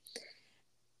try.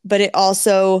 But it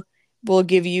also will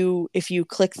give you, if you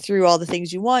click through all the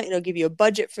things you want, it'll give you a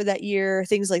budget for that year,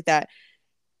 things like that.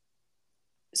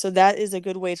 So that is a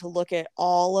good way to look at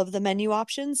all of the menu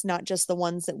options, not just the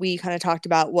ones that we kind of talked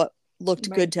about, what looked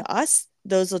Right. good to us.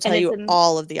 Those will And tell you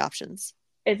all of the options.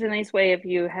 it's a nice way if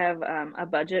you have a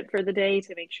budget for the day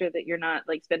to make sure that you're not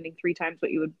like spending three times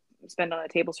what you would spend on a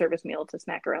table service meal to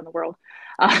snack around the world.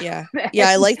 Yeah. Yeah,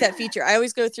 I And, like that feature. I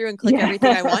always go through and click yeah.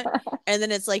 everything I want. And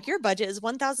then it's like, your budget is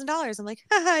 $1,000. I'm like,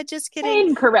 haha, just kidding.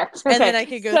 Incorrect. And then Okay. I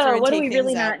could go through So and what do take we things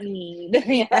really out. not need?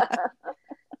 Yeah. Yeah.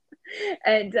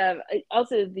 And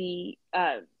also the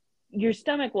your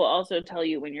stomach will also tell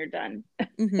you when you're done.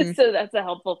 Mm-hmm. So that's a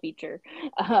helpful feature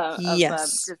of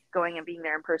Yes. just going and being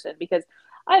there in person because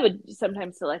I would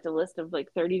sometimes select a list of like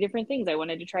 30 different things I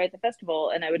wanted to try at the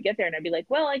festival. And I would get there and I'd be like,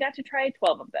 well, I got to try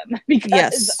 12 of them because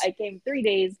Yes. I came 3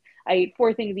 days. I ate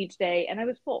four things each day and I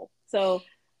was full. So,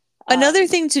 Another um,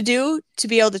 thing to do to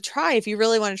be able to try, if you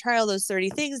really want to try all those 30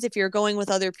 things, if you're going with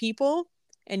other people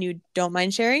and you don't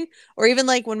mind sharing, or even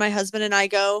like when my husband and I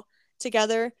go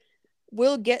together,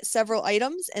 we'll get several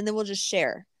items and then we'll just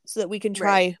share so that we can right,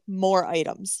 try more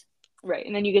items. right.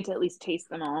 And then you get to at least taste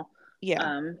them all Yeah.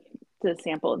 um, to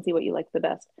sample and see what you like the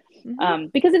best. Mm-hmm.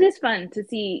 Because it is fun to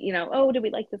see, you know, oh, do we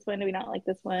like this one? Do we not like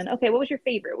this one? Okay, what was your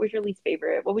favorite? What was your least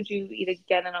favorite? What would you eat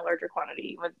again in a larger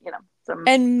quantity? With, you know, some,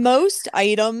 And most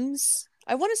items,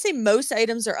 I want to say most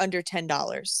items are under $10,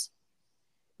 oh,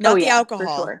 not the yeah, for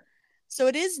alcohol. sure. So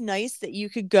it is nice that you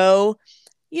could go,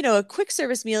 a quick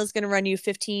service meal is going to run you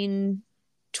 15,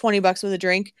 $20 with a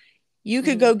drink. You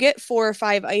could Mm-hmm. go get 4 or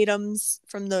 5 items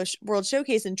from the World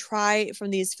Showcase and try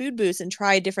from these food booths and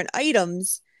try different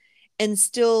items and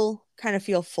still kind of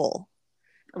feel full.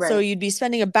 So Right. you'd be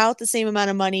spending about the same amount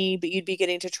of money, but you'd be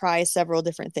getting to try several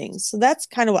different things. So that's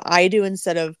kind of what I do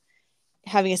instead of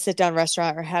having a sit down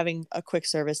restaurant or having a quick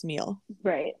service meal.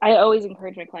 Right. I always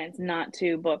encourage my clients not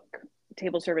to book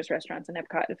table service restaurants in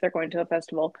Epcot if they're going to a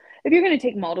festival. If you're going to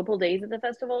take multiple days at the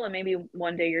festival and maybe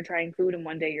one day you're trying food and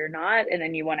one day you're not, and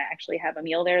then you want to actually have a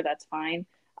meal there, that's fine.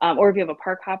 Or if you have a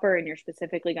park hopper and you're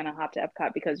specifically going to hop to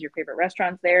Epcot because your favorite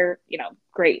restaurant's there, you know,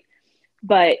 great.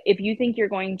 But if you think you're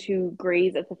going to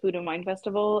graze at the Food and Wine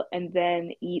Festival and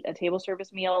then eat a table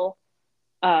service meal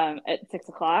at 6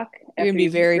 o'clock You're going to after be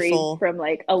you've very grazed full. from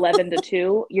like 11 to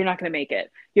 2, you're not going to make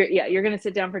it. You're going to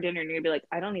sit down for dinner and you're going to be like,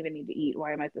 I don't even need to eat.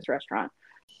 Why am I at this restaurant?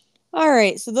 All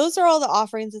right. So those are all the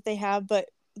offerings that they have, but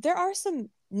there are some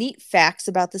neat facts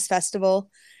about this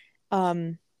festival.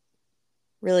 Um,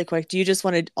 Really quick. Do you just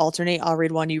want to alternate? I'll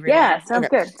read one, you read Yeah, one. sounds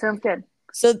Okay. good. Sounds good.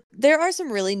 So there are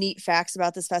some really neat facts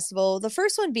about this festival. The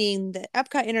first one being the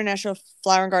Epcot International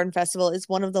Flower and Garden Festival is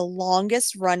one of the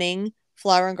longest running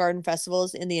flower and garden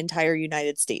festivals in the entire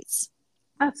United States.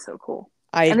 That's so cool.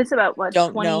 I And it's about what,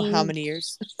 don't know how many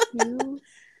years. 22?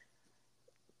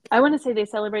 I want to say they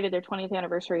celebrated their 20th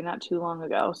anniversary not too long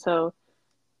ago. So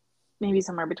maybe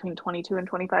somewhere between 22 and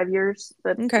 25 years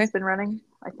that Okay, it's been running,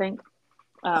 I think.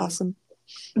 Um, awesome.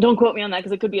 don't quote me on that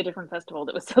because it could be a different festival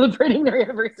that was celebrating their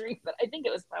anniversary, but I think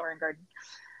it was Flower and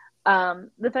Garden.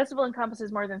 The festival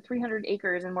encompasses more than 300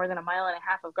 acres and more than a mile and a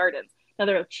half of gardens. Now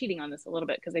they're cheating on this a little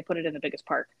bit because they put it in the biggest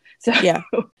park. So Yeah.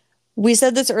 We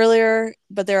said this earlier,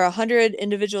 but there are 100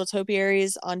 individual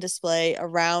topiaries on display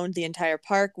around the entire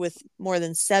park, with more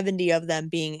than 70 of them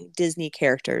being Disney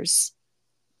characters.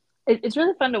 it's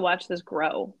really fun to watch this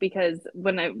grow because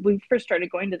we first started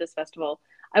going to this festival,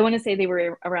 I want to say they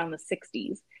were around the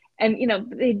 60s. And,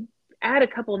 they add a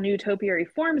couple new topiary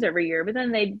forms every year, but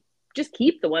then they just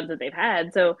keep the ones that they've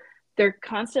had. So they're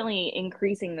constantly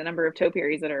increasing the number of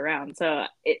topiaries that are around. So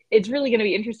it's really going to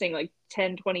be interesting, like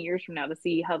 10, 20 years from now, to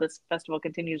see how this festival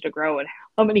continues to grow and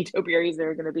how many topiaries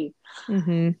there are going to be.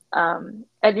 Mm-hmm.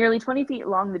 At nearly 20 feet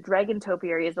long, the Dragon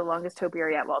Topiary is the longest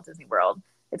topiary at Walt Disney World.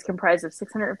 It's comprised of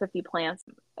 650 plants.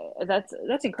 That's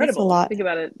That's a incredible when you lot. think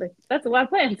about it. Like, that's a lot of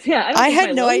plants. Yeah, I don't I think had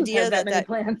my no Lowe's idea had that that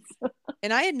many plants.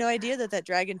 and I had no idea that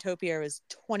Dragon Topiary was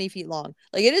 20 feet long.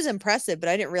 Like, it is impressive, but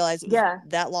I didn't realize it was Yeah,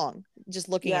 that long just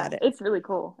looking yeah, at it. it's really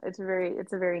cool. It's a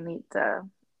very neat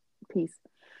piece.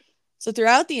 So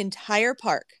throughout the entire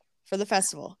park for the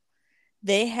festival,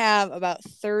 they have about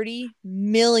 30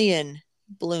 million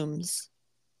blooms.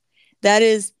 That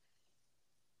is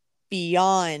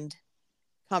beyond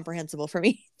comprehensible for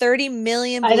me. 30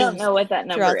 million I don't blooms know what that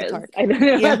number throughout the is. park. I don't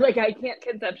know. Yeah. Like, I can't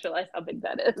conceptualize how big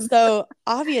that is. So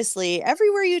obviously,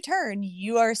 everywhere you turn,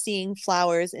 you are seeing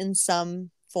flowers in some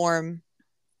form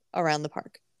around the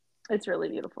park. It's really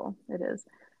beautiful. It is.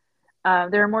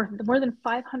 There are more than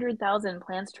 500,000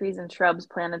 plants, trees, and shrubs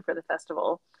planted for the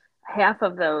festival. Half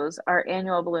of those are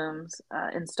annual blooms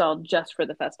installed just for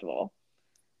the festival.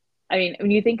 I mean,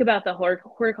 when you think about the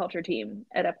horticulture team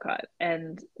at Epcot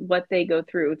and what they go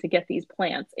through to get these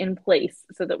plants in place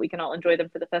so that we can all enjoy them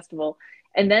for the festival,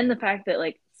 and then the fact that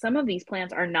like some of these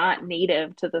plants are not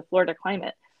native to the Florida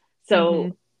climate.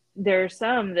 Mm-hmm. So there are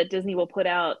some that Disney will put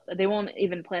out, they won't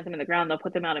even plant them in the ground, they'll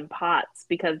put them out in pots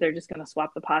because they're just going to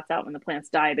swap the pots out when the plants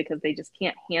die because they just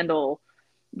can't handle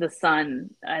the sun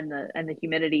and the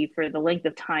humidity for the length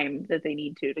of time that they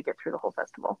need to get through the whole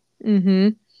festival. Mm-hmm.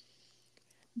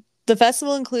 The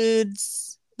festival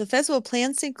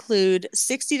plants include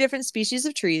 60 different species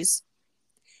of trees,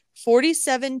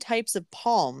 47 types of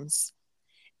palms,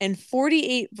 and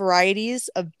 48 varieties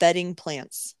of bedding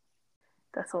plants.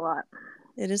 That's a lot.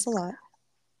 It is a lot.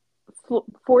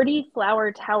 40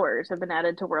 flower towers have been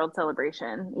added to World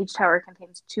Celebration. Each tower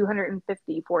contains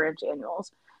 250 4-inch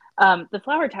annuals. The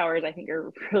flower towers, I think,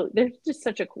 are really, they're just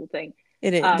such a cool thing.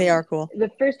 They are cool.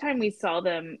 The first time we saw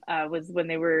them was when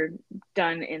they were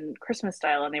done in Christmas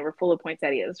style and they were full of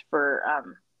poinsettias for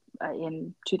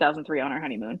in 2003 on our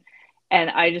honeymoon. And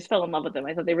I just fell in love with them.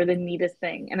 I thought they were the neatest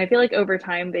thing. And I feel like over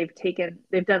time they've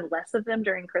done less of them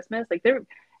during Christmas. Like it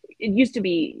used to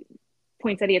be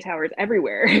poinsettia towers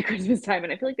everywhere at Christmas time,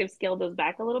 and I feel like they've scaled those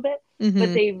back a little bit,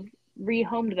 but they've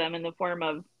rehomed them in the form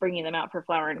of bringing them out for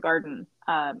Flower and Garden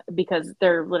because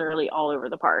they're literally all over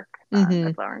the park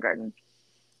at Flower and Garden.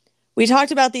 We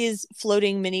talked about these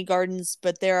floating mini gardens,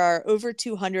 but there are over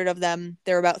 200 of them.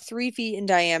 They're about 3 feet in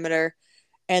diameter,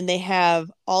 and they have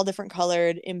all different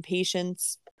colored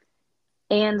impatiens.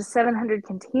 And 700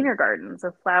 container gardens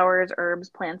of flowers, herbs,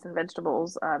 plants, and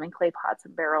vegetables in clay pots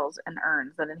and barrels and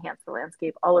urns that enhance the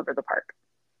landscape all over the park.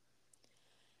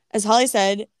 As Holly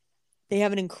said, they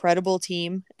have an incredible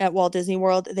team at Walt Disney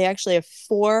World. They actually have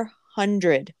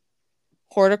 400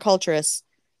 horticulturists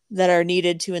that are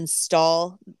needed to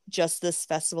install just this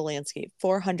festival landscape.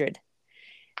 400.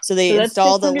 So they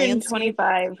install the landscape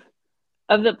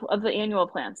of the annual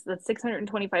plants. That's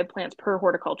 625 plants per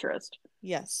horticulturist.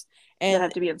 Yes. And that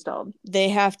have to be installed. They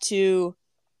have to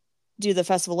do the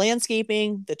festival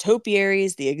landscaping, the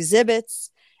topiaries, the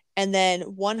exhibits, and then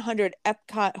 100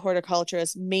 Epcot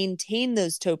horticulturists maintain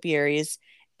those topiaries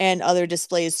and other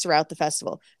displays throughout the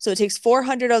festival. So it takes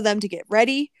 400 of them to get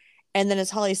ready. And then,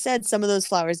 as Holly said, some of those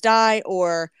flowers die,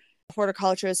 or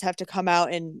horticulturists have to come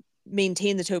out and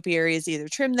maintain the topiaries, either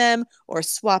trim them or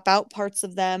swap out parts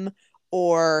of them,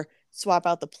 or swap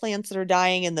out the plants that are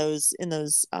dying in those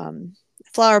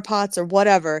flower pots or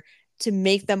whatever, to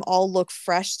make them all look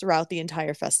fresh throughout the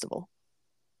entire festival.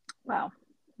 Wow,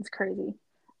 it's crazy.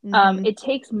 It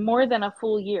takes more than a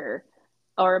full year,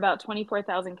 or about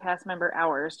 24,000 cast member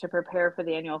hours, to prepare for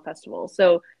the annual festival.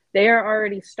 So they are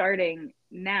already starting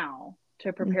now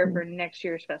to prepare for next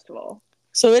year's festival.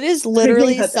 So it is What do you think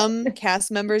literally about some that?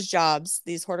 cast members' jobs,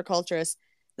 these horticulturists,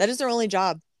 that is their only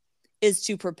job, is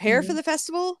to prepare for Mhm. the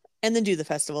festival and then do the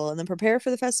festival and then prepare for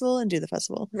the festival and do the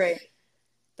festival. Right.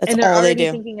 That's And they're all they already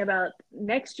do. thinking about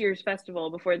next year's festival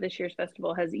before this year's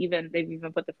festival they've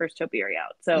even put the first topiary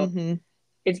out. So Mm-hmm.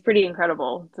 it's pretty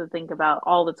incredible to think about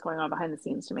all that's going on behind the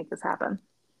scenes to make this happen.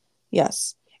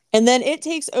 Yes. And then it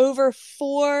takes over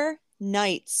 4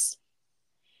 nights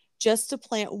just to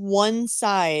plant one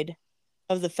side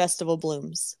of the festival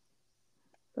blooms.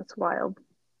 That's wild.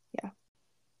 Yeah.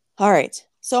 All right.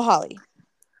 So, Holly,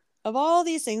 of all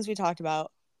these things we talked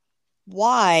about,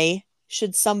 why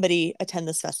should somebody attend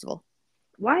this festival?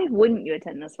 Why wouldn't you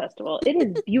attend this festival? It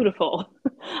is beautiful.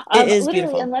 It is Literally,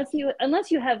 beautiful.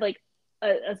 unless you have like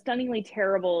a stunningly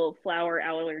terrible flower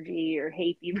allergy or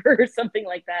hay fever or something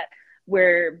like that,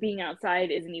 where being outside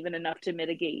isn't even enough to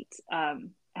mitigate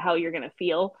how you're going to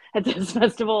feel at this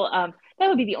festival. That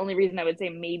would be the only reason I would say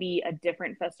maybe a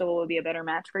different festival would be a better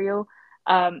match for you.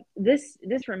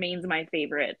 This remains my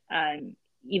favorite,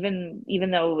 even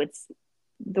though it's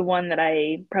the one that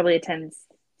I probably attend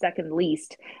second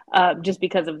least, just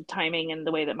because of timing and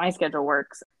the way that my schedule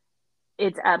works.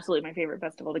 It's absolutely my favorite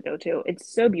festival to go to.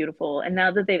 It's so beautiful, and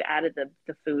now that they've added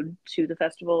the food to the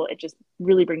festival, it just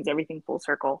really brings everything full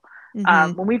circle.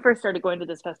 Mm-hmm. When we first started going to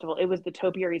this festival, it was the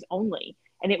topiaries only,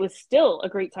 and it was still a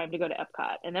great time to go to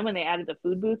Epcot. And then when they added the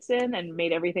food booths in and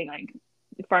made everything like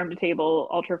farm to table,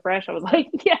 ultra fresh, I was like,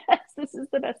 yes, this is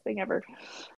the best thing ever.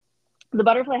 The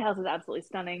butterfly house is absolutely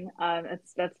stunning.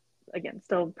 That's again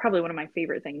still probably one of my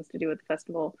favorite things to do at the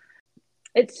festival.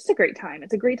 It's just a great time.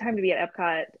 It's a great time to be at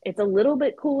Epcot. It's a little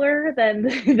bit cooler than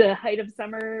the height of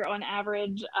summer on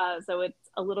average, so it's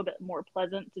a little bit more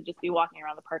pleasant to just be walking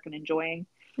around the park and enjoying.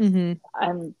 Mm-hmm.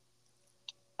 Um,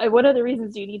 what other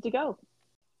reasons do you need to go?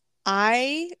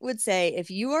 I would say if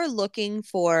you are looking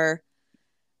for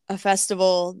a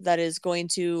festival that is going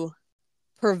to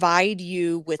provide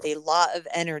you with a lot of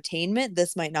entertainment,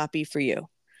 this might not be for you.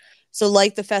 So,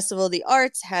 like the Festival of the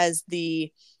Arts has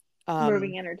the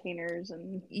Roving um entertainers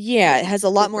and yeah, it has a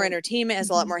lot more different. entertainment, has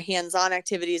a lot Mm-hmm. more hands-on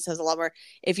activities, has a lot more.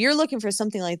 If you're looking for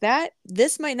something like that,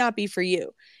 this might not be for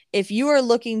you. If you are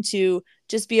looking to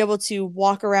just be able to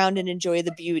walk around and enjoy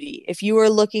the beauty, if you are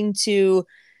looking to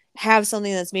have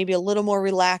something that's maybe a little more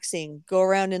relaxing, go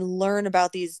around and learn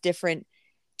about these different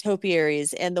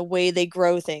topiaries and the way they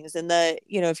grow things and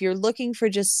if you're looking for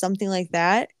just something like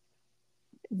that,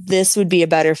 this would be a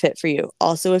better fit for you.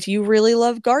 Also, if you really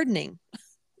love gardening,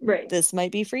 Right, this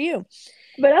might be for you.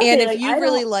 but I'll And say if like you I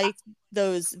really don't. like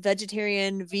those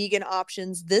vegetarian, vegan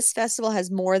options, this festival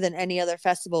has more than any other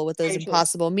festival with those Very true.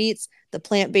 impossible meats, the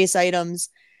plant-based items.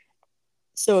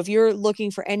 So if you're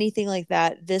looking for anything like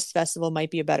that, this festival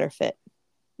might be a better fit.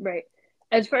 Right.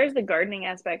 As far as the gardening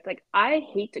aspect, like I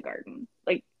hate to garden.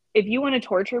 Like if you want to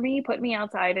torture me, put me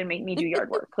outside and make me do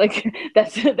yard work. Like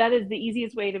that is the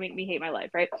easiest way to make me hate my life,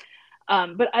 right?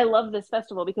 But I love this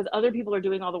festival because other people are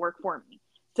doing all the work for me.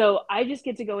 So I just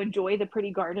get to go enjoy the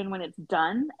pretty garden when it's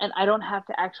done, and I don't have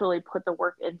to actually put the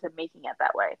work into making it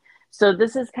that way. So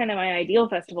this is kind of my ideal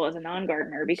festival as a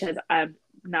non-gardener because I'm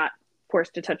not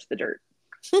forced to touch the dirt.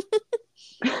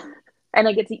 And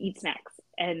I get to eat snacks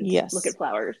and look Yes. at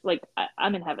flowers. Like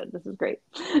I'm in heaven. This is great.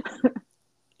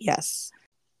 Yes.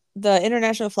 The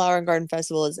International Flower and Garden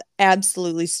Festival is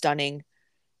absolutely stunning.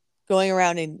 Going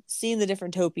around and seeing the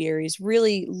different topiaries,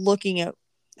 really looking at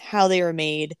how they were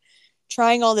made,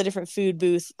 trying all the different food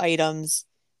booth items,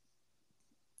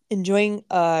 enjoying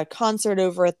a concert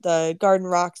over at the Garden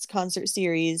Rocks concert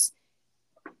series.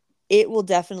 It will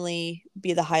definitely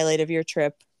be the highlight of your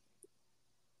trip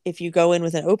if you go in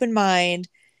with an open mind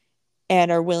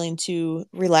and are willing to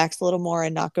relax a little more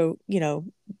and not go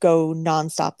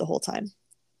nonstop the whole time.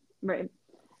 Right.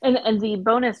 And the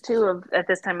bonus too of at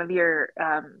this time of year,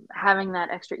 having that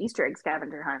extra Easter egg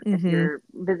scavenger hunt if Mm-hmm. you're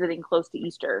visiting close to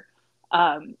Easter,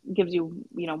 gives you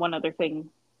one other thing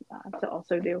to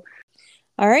also do.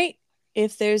 All right.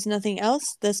 If there's nothing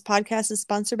else, this podcast is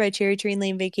sponsored by Cherry Tree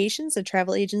Lane Vacations, a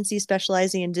travel agency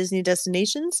specializing in Disney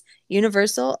destinations,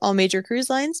 Universal, all major cruise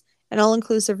lines, and all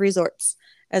inclusive resorts.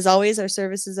 As always, our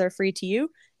services are free to you.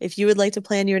 If you would like to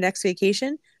plan your next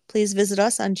vacation, please visit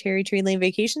us on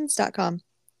cherrytreelanevacations.com.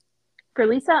 For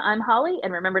Lisa, I'm Holly,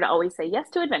 and remember to always say yes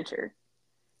to adventure.